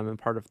rituals for them, and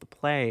part of the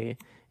play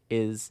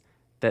is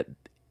that,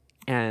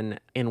 and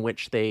in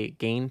which they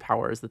gain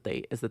power, is that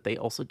they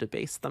also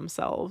debase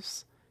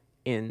themselves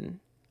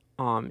in,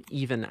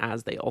 even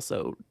as they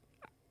also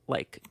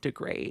like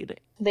degrade.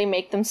 They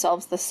make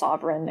themselves the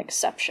sovereign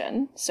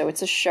exception. So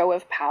it's a show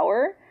of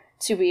power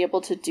to be able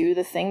to do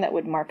the thing that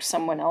would mark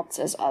someone else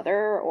as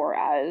other or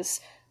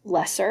as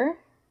lesser,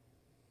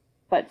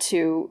 but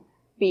to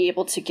be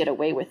able to get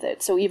away with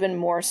it. So even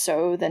more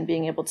so than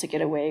being able to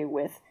get away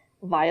with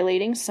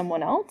violating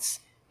someone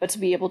else, but to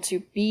be able to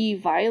be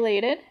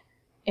violated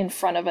in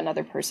front of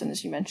another person.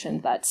 As you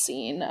mentioned, that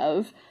scene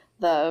of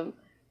the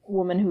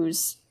woman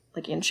who's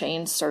like in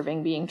chains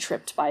serving being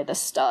tripped by the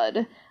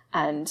stud,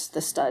 and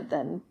the stud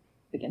then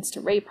begins to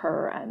rape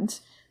her,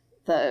 and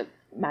the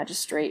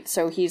magistrate,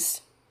 so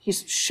he's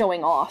he's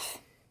showing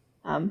off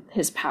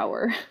his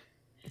power.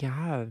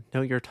 Yeah,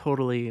 no, you're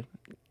totally,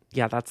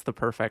 yeah, that's the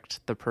perfect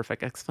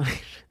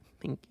explanation.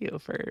 Thank you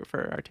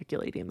for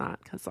articulating that,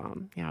 because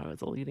yeah, it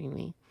was eluding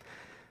me.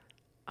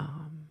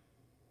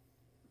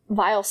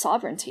 Vile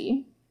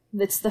sovereignty.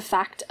 It's the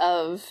fact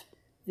of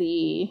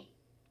the,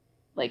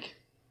 like,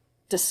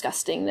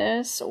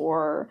 disgustingness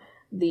or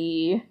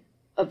the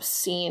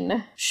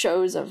obscene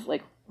shows of,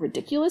 like,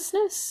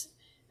 ridiculousness.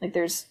 Like,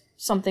 there's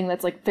something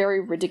that's, like, very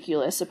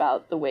ridiculous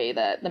about the way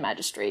that the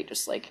magistrate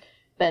just, like,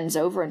 bends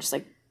over and just,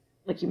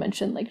 like you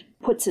mentioned, like,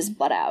 puts his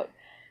butt out.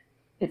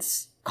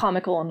 It's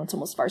comical and it's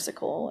almost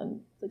farcical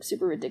and, like,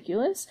 super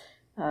ridiculous.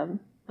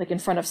 Like, in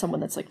front of someone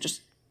that's, like,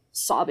 just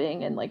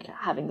sobbing and, like,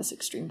 having this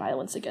extreme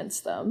violence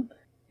against them.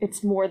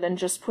 It's more than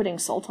just putting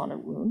salt on a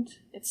wound.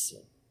 It's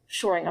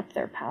shoring up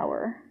their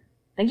power.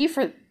 Thank you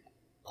for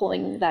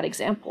pulling that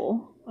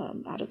example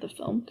out of the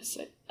film, because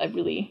I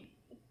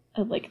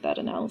like that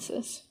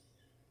analysis.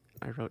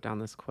 I wrote down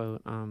this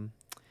quote.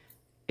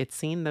 It's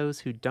seen those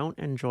who don't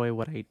enjoy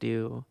what I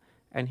do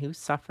and who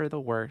suffer the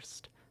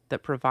worst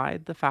that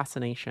provide the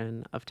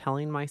fascination of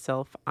telling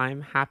myself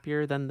I'm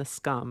happier than the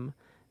scum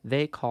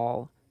they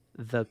call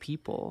the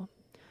people.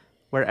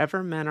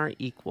 Wherever men are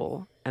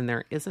equal and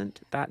there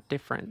isn't that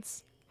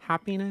difference,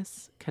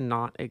 happiness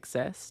cannot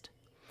exist.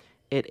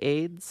 It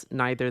aids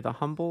neither the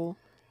humble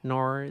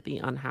nor the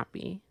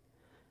unhappy.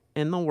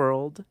 In the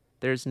world,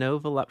 there's no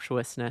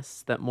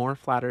voluptuousness that more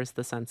flatters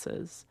the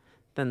senses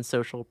than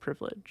social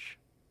privilege.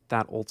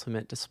 That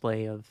ultimate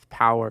display of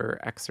power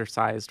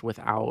exercised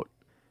without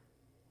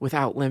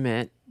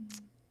limit.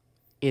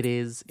 It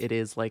is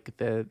like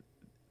the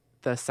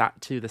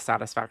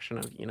satisfaction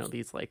of, you know,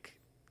 these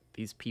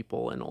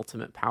people in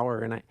ultimate power.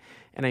 And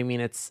I mean,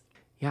 it's,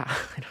 yeah,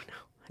 I don't know.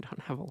 I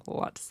don't have a whole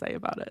lot to say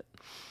about it.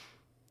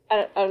 I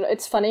don't know.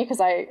 It's funny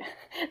because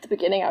at the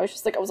beginning, I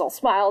was all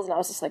smiles and I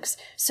was just like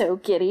so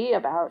giddy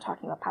about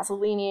talking about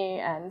Pasolini.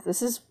 And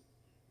this is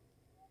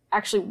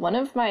actually one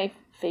of my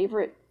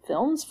favorite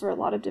films for a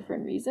lot of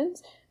different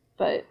reasons,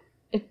 but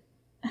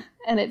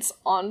it's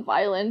on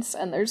violence,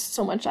 and there's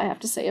so much I have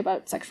to say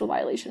about sexual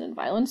violation and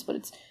violence,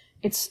 but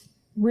it's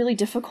really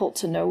difficult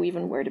to know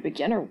even where to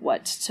begin or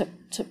what to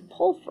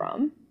pull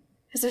from,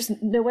 because there's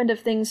no end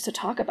of things to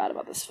talk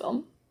about this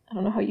film. I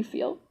don't know how you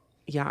feel.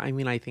 Yeah, I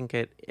mean, I think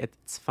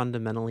it's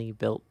fundamentally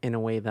built in a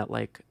way that,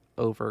 like,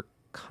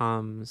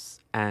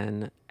 overcomes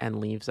and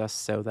leaves us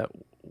so that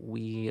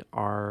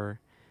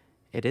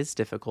it is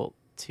difficult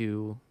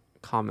to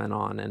comment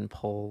on and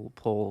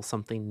pull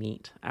something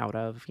neat out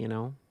of, you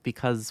know,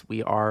 because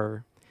we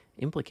are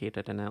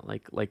implicated in it.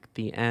 Like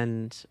the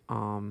end,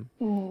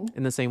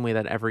 in the same way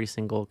that every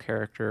single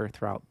character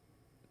throughout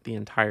the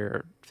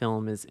entire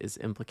film is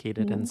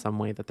implicated in some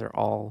way, that they're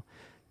all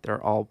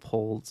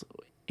pulled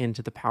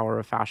into the power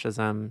of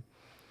fascism,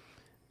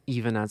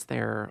 even as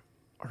they're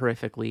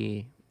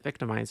horrifically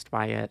victimized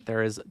by it.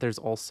 There's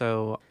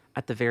also,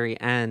 at the very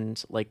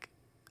end, like,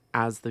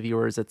 as the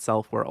viewers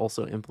itself, were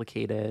also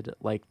implicated,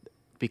 like,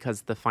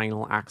 because the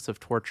final acts of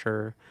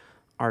torture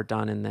are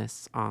done in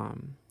this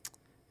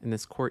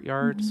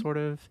courtyard, sort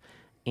of,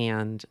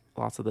 and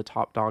lots of the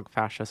top dog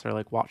fascists are,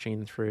 like,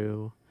 watching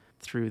through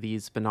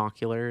these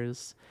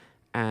binoculars,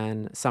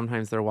 and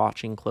sometimes they're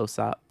watching close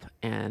up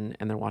and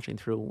they're watching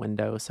through a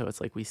window, so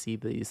it's like we see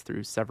these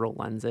through several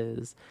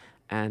lenses,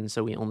 and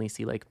so we only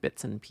see, like,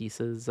 bits and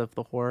pieces of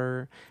the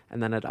horror.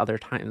 And then at other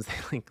times they,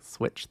 like,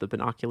 switch the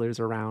binoculars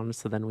around,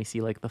 so then we see,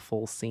 like, the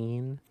full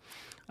scene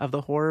of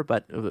the horror,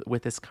 but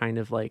with this kind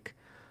of, like,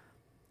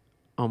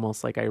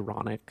 almost, like,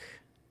 ironic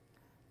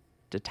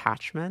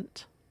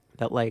detachment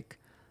that, like,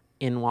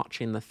 in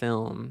watching the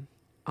film,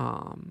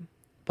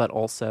 but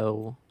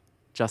also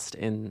just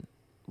in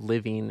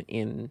living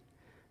in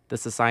the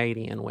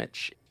society in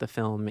which the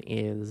film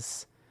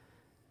is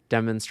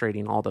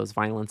demonstrating all those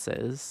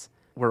violences,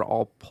 we're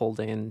all pulled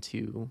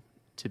into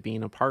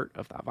being a part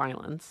of that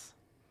violence.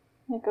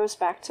 It goes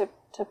back to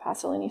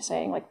Pasolini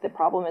saying, like, the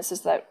problem is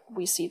that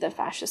we see the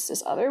fascists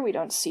as other. We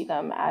don't see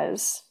them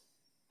as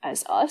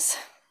us.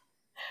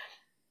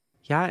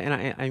 Yeah,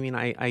 and I mean,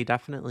 I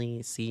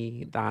definitely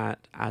see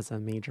that as a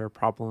major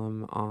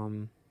problem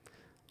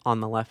on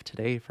the left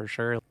today, for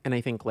sure. And I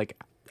think, like,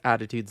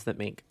 attitudes that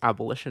make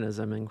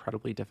abolitionism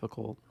incredibly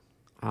difficult,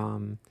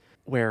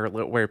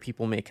 where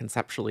people may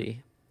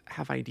conceptually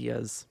have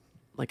ideas,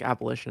 like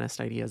abolitionist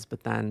ideas,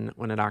 but then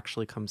when it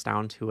actually comes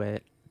down to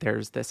it,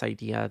 there's this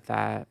idea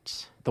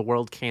that the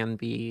world can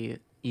be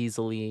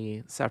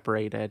easily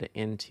separated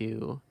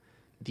into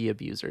the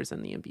abusers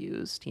and the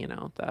abused, you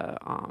know,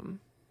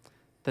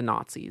 the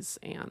Nazis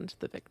and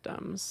the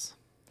victims.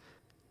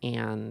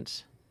 And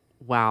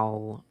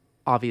while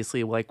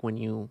obviously, like, when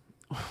you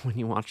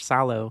watch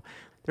Salò,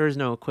 there is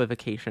no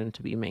equivocation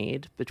to be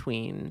made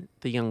between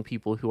the young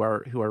people who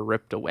are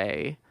ripped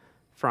away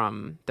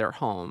from their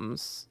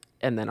homes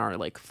and then are,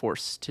 like,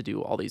 forced to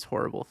do all these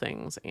horrible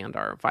things and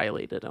are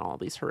violated in all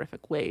these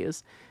horrific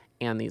ways,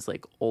 and these,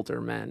 like, older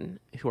men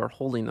who are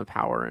holding the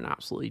power and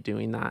absolutely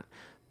doing that.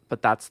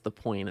 But that's the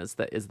point, is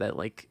that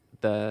like,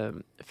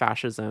 the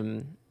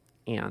fascism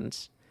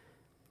and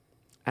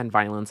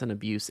violence and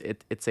abuse,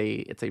 it's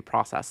a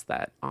process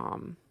that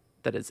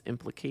that is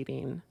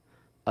implicating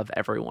of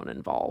everyone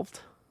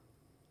involved.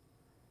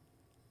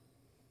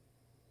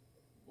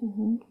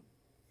 Mm-hmm.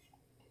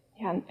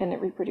 Yeah, and it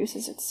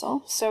reproduces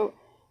itself. So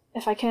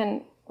if I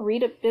can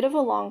read a bit of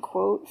a long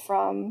quote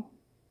from,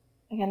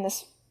 again,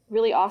 this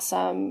really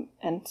awesome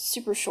and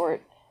super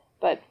short,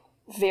 but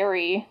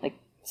very, like,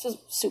 this is a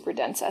super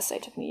dense essay.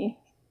 It took me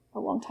a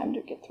long time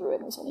to get through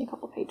it. It was only a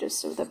couple pages.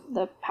 So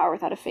the Power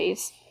Without a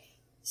Face.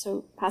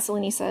 So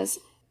Pasolini says,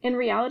 in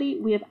reality,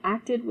 we have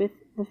acted with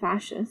the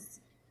fascists.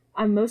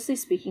 I'm mostly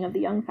speaking of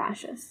the young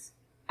fascists.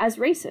 As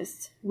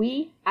racists,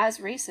 we, as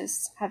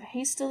racists, have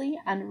hastily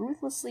and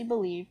ruthlessly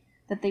believed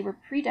that they were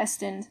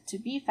predestined to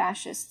be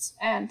fascists,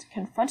 and,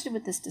 confronted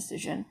with this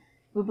decision,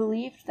 we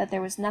believed that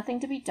there was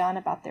nothing to be done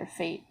about their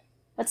fate.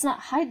 Let's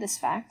not hide this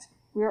fact.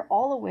 We are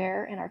all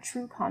aware in our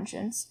true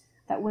conscience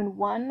that when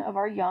one of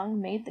our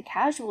young made the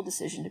casual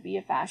decision to be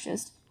a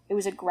fascist, it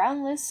was a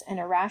groundless and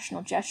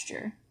irrational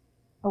gesture.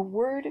 A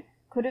word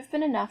could have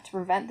been enough to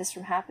prevent this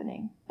from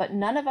happening, but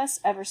none of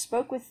us ever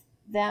spoke with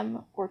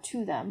them or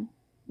to them.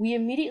 We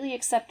immediately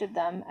accepted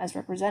them as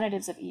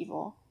representatives of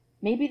evil.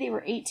 Maybe they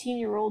were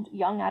 18-year-old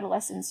young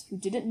adolescents who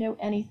didn't know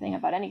anything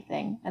about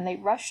anything, and they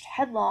rushed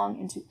headlong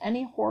into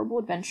any horrible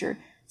adventure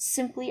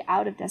simply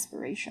out of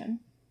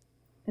desperation.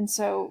 And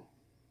so,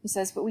 he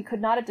says, but we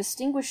could not have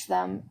distinguished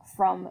them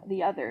from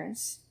the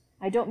others.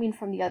 I don't mean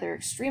from the other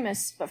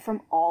extremists, but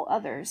from all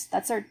others.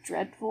 That's our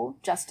dreadful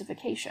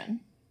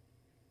justification.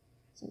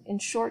 So in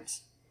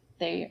short,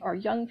 they are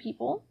young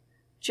people,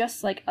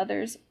 just like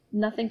others.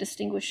 Nothing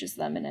distinguishes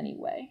them in any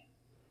way.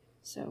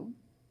 So,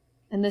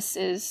 and this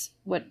is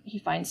what he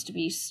finds to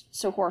be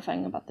so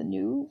horrifying about the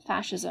new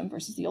fascism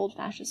versus the old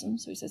fascism.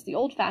 So he says the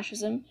old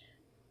fascism,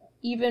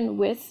 even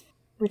with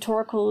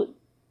rhetorical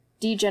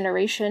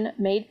degeneration,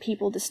 made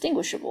people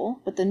distinguishable,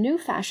 but the new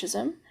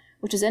fascism,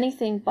 which is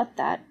anything but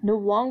that, no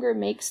longer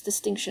makes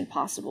distinction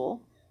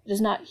possible. It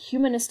is not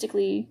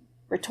humanistically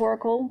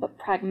rhetorical, but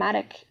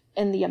pragmatic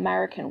in the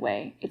American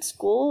way. Its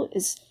goal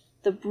is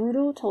the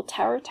brutal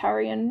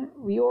totalitarian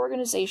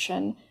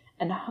reorganization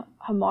and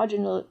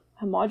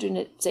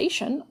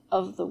homogenization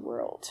of the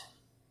world.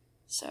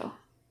 So,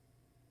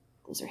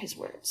 those are his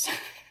words.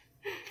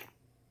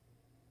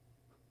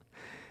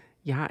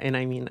 Yeah, and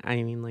I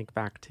mean, like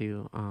back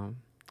to,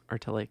 or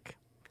to like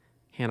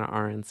Hannah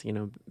Arendt's,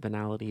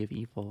 banality of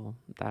evil.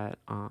 That,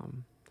 or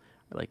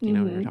like we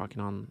were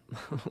talking on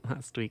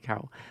last week,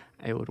 how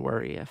I would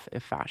worry if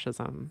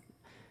fascism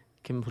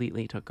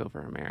completely took over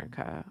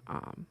America,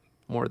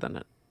 more than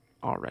it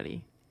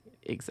already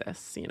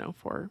exists,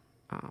 for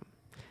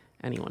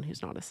anyone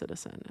who's not a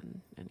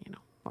citizen, and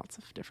lots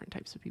of different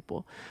types of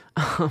people.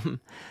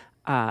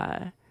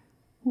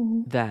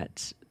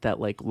 That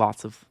like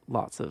lots of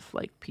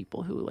like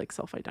people who like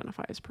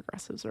self-identify as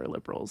progressives or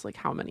liberals, like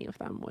how many of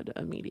them would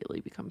immediately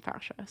become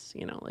fascists,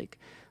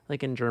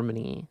 like in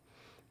Germany,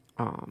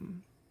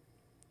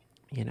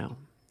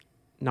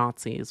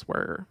 Nazis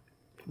were,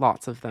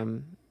 lots of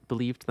them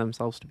believed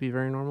themselves to be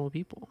very normal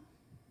people.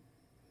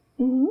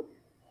 Mm-hmm.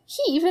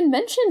 He even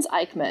mentions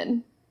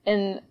Eichmann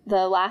in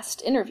the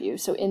last interview,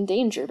 so in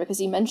Danger, because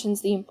he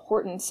mentions the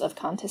importance of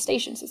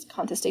contestations.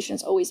 Contestation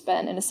has always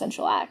been an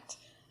essential act.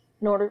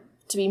 In order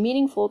to be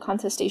meaningful,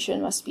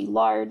 contestation must be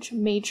large,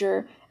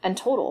 major, and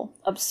total,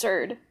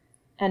 absurd,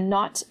 and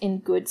not in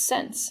good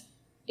sense.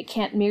 It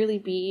can't merely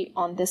be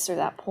on this or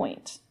that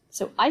point.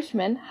 So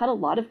Eichmann had a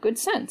lot of good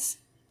sense.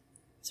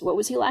 So what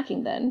was he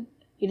lacking then?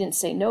 He didn't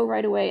say no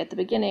right away at the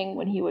beginning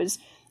when he was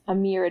a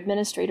mere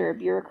administrator, a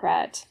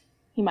bureaucrat.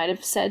 He might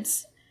have said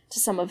to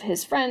some of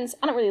his friends,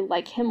 I don't really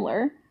like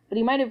Himmler, but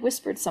he might have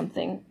whispered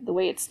something the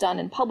way it's done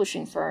in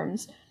publishing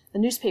firms, the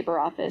newspaper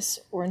office,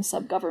 or in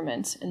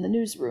sub-government in the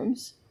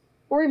newsrooms.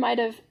 Or he might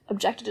have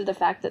objected to the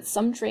fact that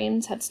some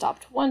trains had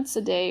stopped once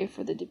a day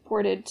for the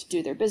deported to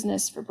do their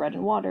business for bread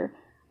and water,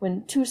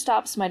 when 2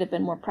 stops might have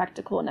been more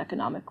practical and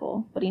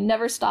economical. But he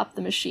never stopped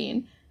the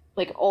machine.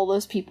 Like all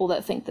those people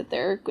that think that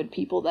they're good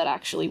people that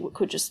actually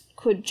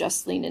could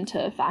just lean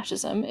into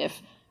fascism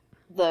if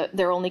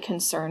they're only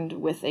concerned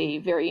with a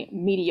very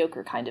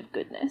mediocre kind of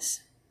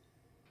goodness.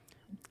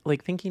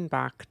 Like thinking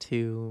back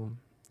to,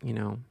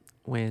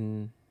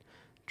 when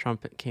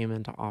Trump came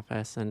into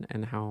office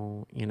and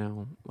how,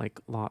 like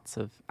lots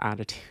of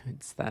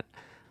attitudes that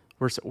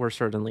were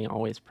certainly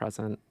always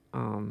present,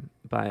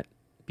 but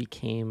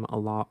became a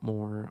lot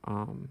more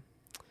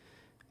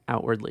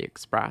outwardly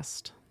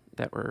expressed,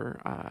 that were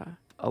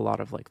a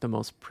lot of like the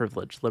most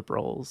privileged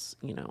liberals,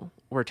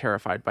 were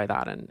terrified by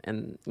that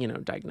and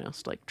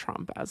diagnosed like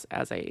Trump as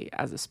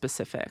a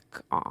specific,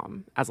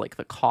 as like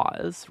the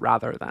cause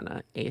rather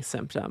than a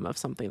symptom of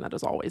something that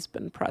has always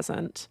been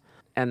present,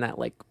 and that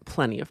like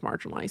plenty of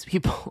marginalized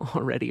people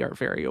already are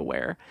very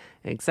aware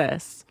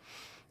exists,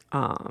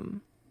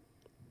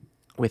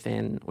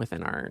 within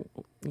our,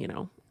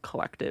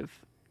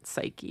 collective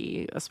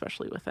psyche,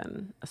 especially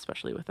within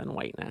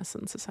whiteness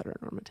and cis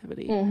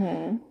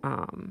heteronormativity.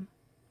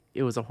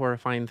 it was a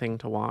horrifying thing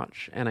to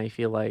watch. And I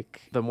feel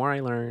like the more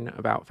I learn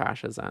about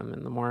fascism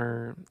and the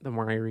more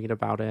I read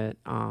about it,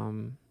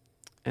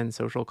 and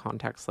social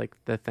context, like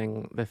the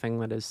thing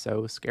that is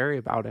so scary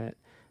about it,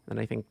 and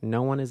I think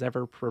no one is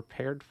ever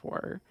prepared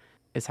for,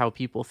 is how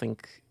people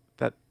think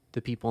that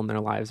the people in their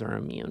lives are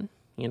immune,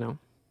 you know?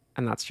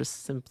 And that's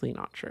just simply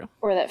not true.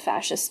 Or that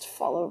fascists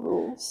follow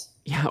rules.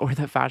 Yeah, or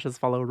that fascists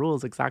follow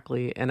rules,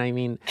 exactly. And I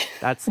mean,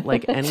 that's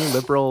like any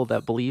liberal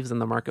that believes in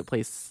the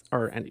marketplace,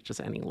 or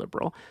any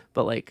liberal,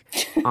 but like,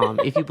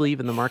 if you believe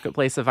in the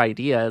marketplace of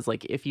ideas,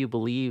 like if you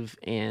believe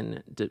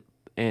in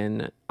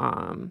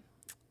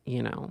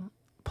you know,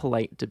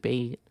 polite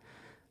debate,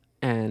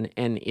 and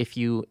if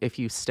you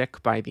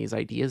stick by these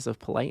ideas of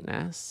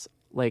politeness,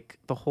 like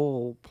the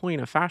whole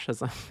point of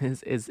fascism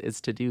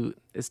is to do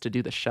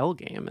the shell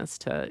game, is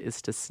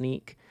to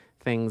sneak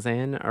things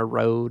in,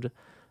 erode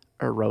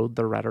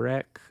the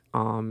rhetoric,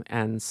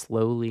 and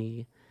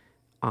slowly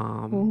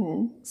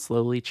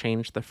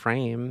change the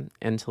frame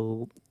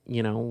until,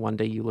 you know, one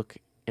day you look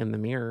in the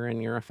mirror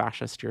and you're a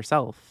fascist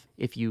yourself,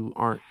 if you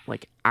aren't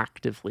like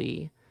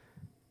actively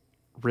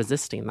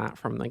resisting that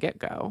from the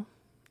get-go,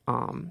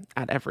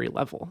 at every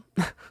level.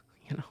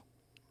 You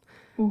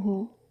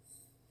know.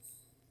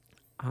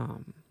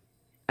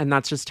 And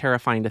that's just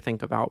terrifying to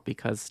think about,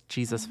 because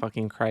Jesus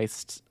fucking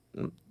Christ,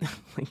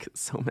 like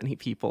so many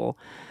people,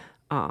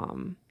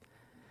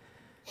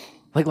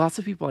 like lots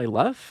of people I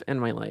love in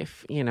my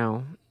life, you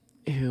know,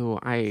 who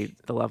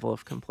the level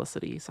of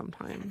complicity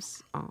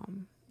sometimes,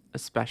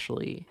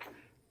 especially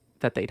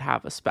that they'd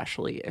have,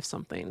 especially if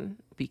something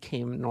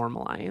became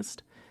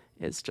normalized,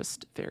 is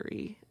just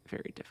very,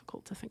 very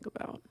difficult to think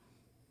about.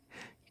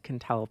 You can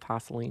tell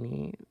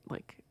Pasolini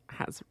like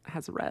has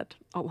read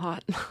a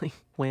lot. Like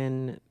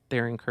when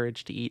they're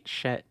encouraged to eat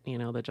shit, you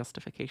know, the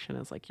justification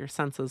is like your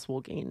senses will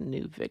gain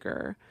new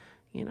vigor,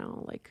 you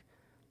know, like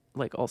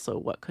also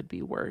what could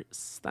be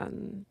worse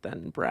than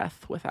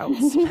breath without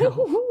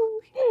smell.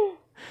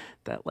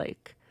 That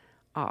like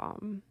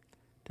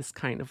this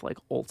kind of like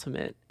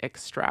ultimate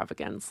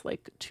extravagance,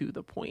 like to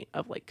the point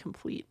of like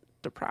complete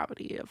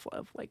depravity of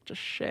like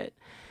just shit.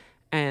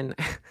 And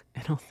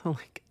also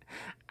like,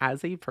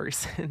 as a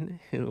person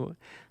who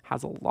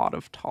has a lot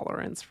of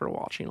tolerance for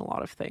watching a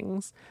lot of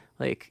things,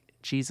 like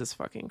Jesus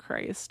fucking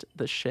Christ,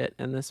 the shit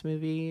in this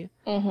movie,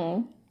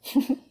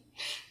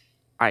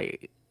 I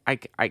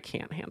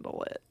can't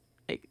handle it.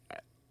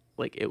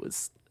 Like it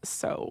was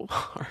so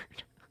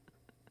hard.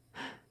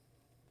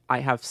 I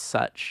have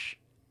such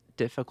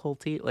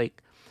difficulty,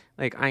 like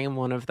I am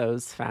one of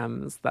those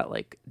femmes that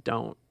like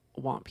don't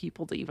want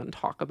people to even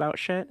talk about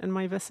shit in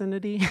my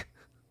vicinity.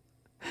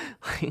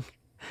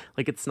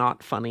 like it's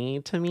not funny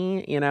to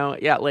me, you know?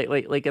 Yeah,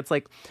 like it's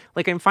like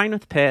I'm fine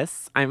with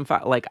piss.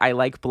 Like I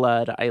like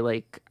blood. I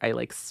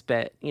like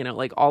spit, you know,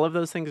 like all of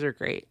those things are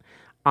great.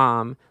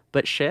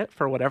 But shit,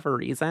 for whatever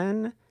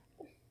reason,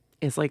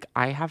 is like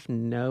I have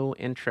no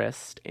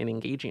interest in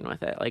engaging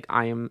with it. Like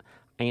I am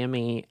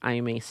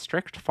a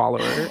strict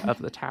follower of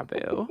the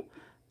taboo.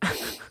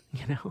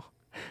 You know?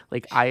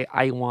 Like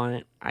I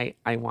want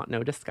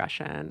no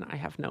discussion. I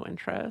have no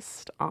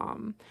interest.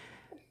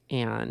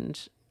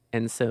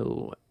 And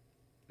so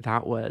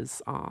that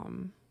was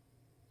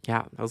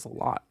that was a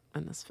lot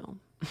in this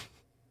film.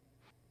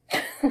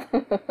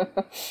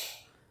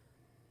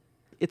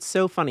 It's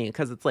so funny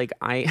because it's like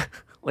I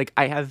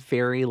have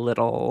very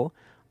little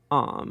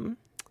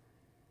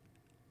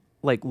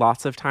like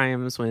lots of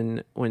times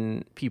when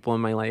people in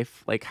my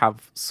life like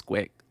have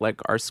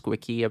are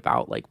squicky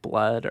about like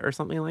blood or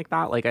something like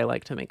that, like I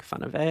like to make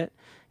fun of it,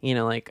 you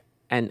know, like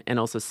and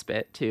also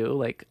spit too,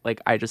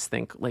 like I just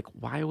think like,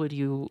 why would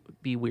you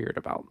be weird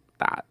about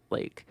that?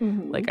 Like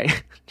like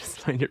I just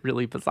find it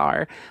really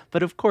bizarre.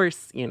 But of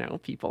course, you know,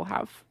 people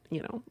have,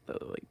 you know,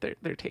 like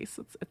their tastes.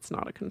 It's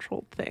not a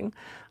controlled thing.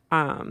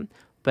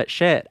 But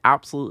shit,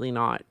 absolutely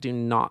not. Do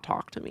not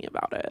talk to me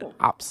about it.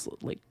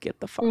 Absolutely, get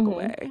the fuck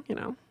away, you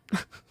know.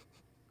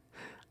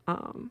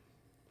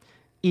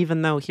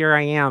 Even though here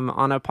I am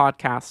on a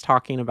podcast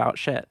talking about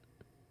shit.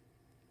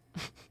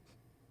 Yeah,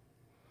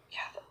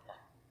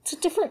 it's a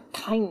different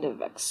kind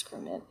of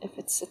excrement if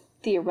it's a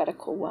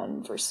theoretical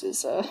one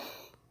versus a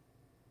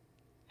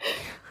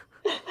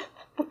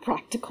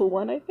practical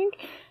one, I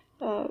think.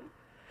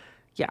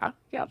 Yeah,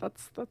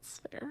 that's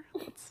fair.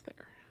 That's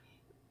fair.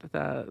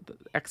 The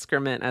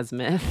excrement as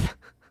myth.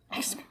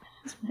 Excrement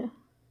as myth.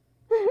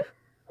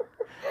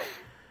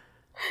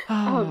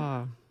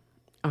 Yeah.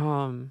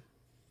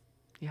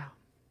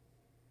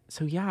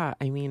 So yeah,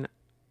 I mean,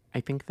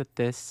 I think that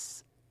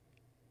this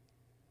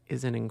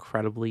is an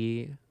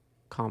incredibly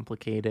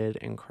complicated,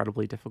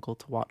 incredibly difficult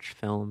to watch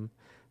film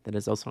that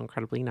is also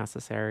incredibly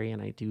necessary,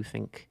 and I do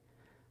think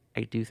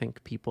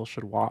people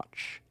should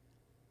watch.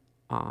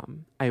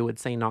 I would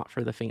say not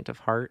for the faint of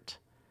heart.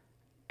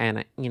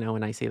 And, you know,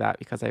 and I say that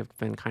because I've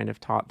been kind of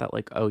taught that,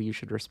 like, oh, you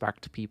should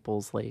respect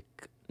people's,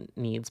 like,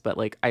 needs. But,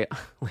 like, I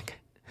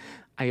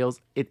also,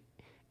 it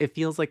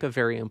feels like a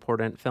very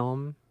important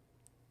film,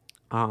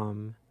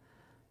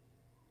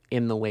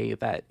 in the way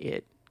that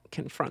it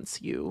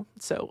confronts you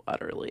so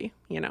utterly,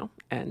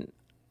 and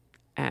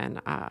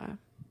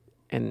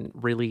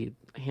really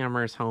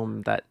hammers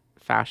home that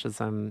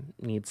fascism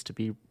needs to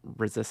be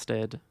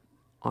resisted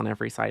on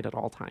every side at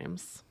all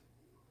times.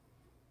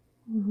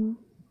 Mm-hmm.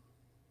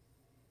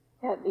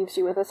 Yeah, it leaves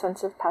you with a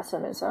sense of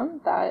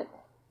pessimism that,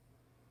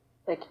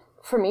 like,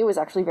 for me was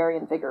actually very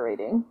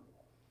invigorating.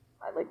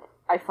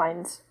 I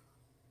find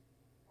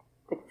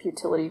like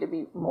futility to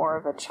be more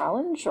of a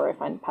challenge, or I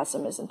find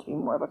pessimism to be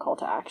more of a call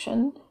to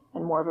action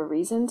and more of a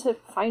reason to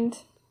find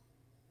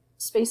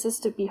spaces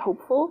to be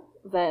hopeful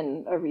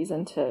than a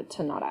reason to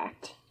not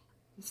act.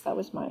 So that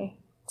was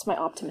it's my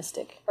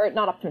optimistic, or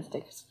not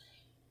optimistic.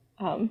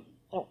 I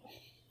think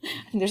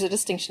there's a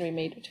distinction to be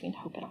made between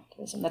hope and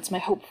optimism. That's my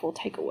hopeful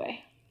takeaway.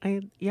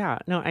 I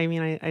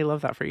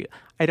love that for you.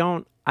 I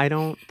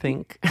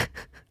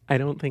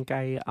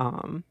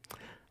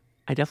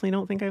definitely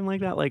don't think I'm like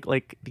that. Like,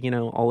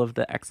 all of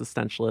the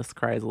existentialist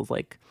cries was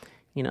like,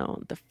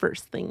 the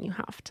first thing you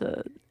have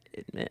to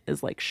admit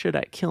is like, should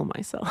I kill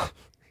myself?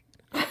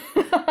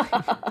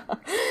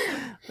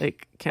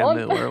 Like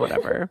Camus or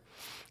whatever.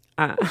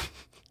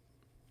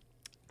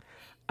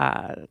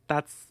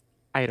 That's,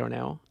 I don't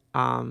know.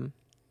 I'm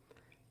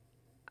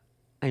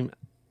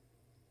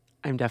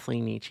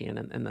definitely Nietzschean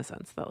in the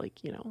sense that like,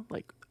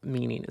 like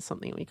meaning is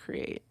something we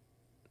create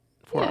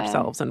for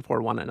ourselves and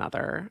for one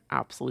another.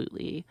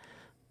 Absolutely.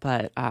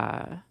 But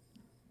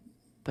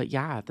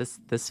yeah,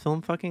 this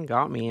film fucking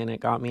got me, and it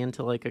got me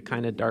into like a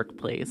kind of dark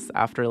place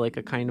after like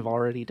a kind of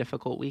already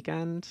difficult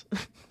weekend.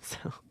 So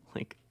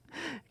like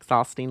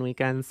exhausting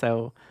weekend.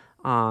 So,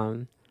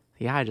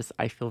 yeah,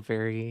 I feel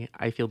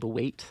the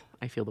weight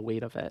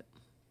of it.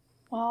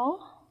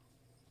 Well,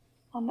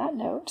 on that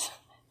note,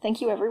 thank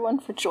you everyone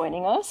for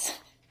joining us.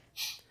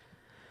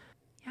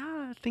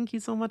 Yeah, thank you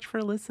so much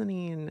for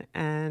listening.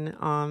 And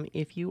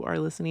if you are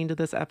listening to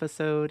this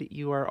episode,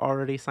 you are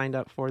already signed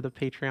up for the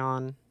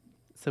Patreon.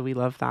 So we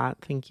love that.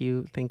 Thank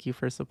you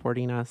for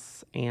supporting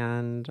us.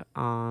 And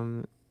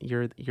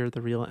you're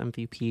the real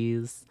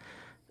MVPs.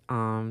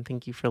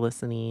 Thank you for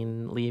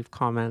listening. Leave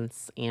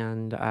comments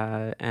and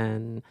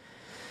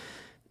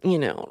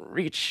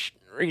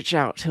reach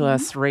out to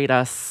us, rate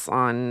us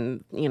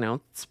on,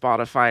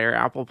 Spotify or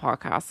Apple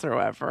Podcasts or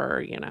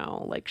whatever,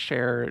 like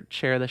share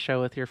the show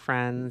with your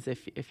friends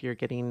if you're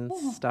getting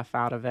stuff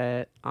out of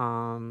it.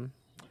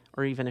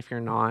 Or even if you're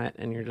not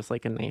and you're just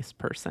like a nice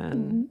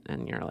person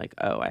and you're like,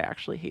 oh, I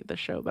actually hate this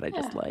show, but I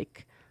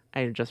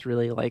just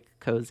really like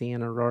Cozy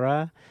and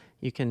Aurora,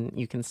 you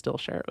can still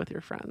share it with your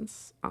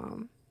friends.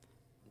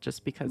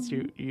 Just because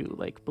you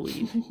like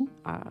believe,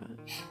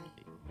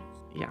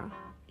 yeah,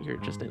 you're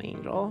just an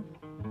angel.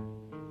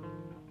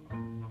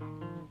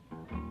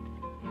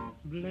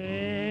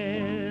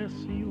 Bless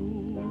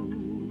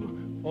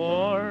you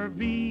for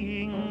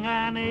being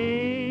an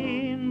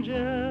angel,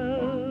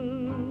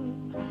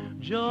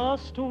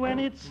 just when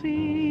it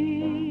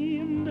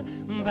seemed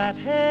that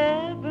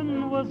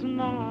heaven was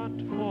not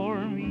for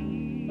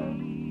me.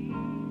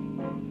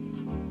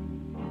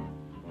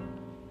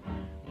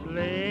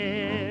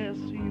 Bless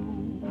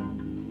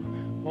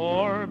you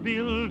for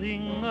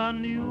building a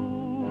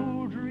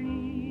new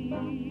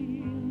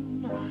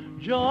dream,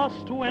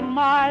 just when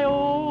my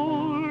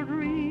old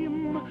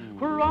dream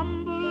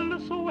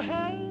crumbled so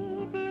heavy.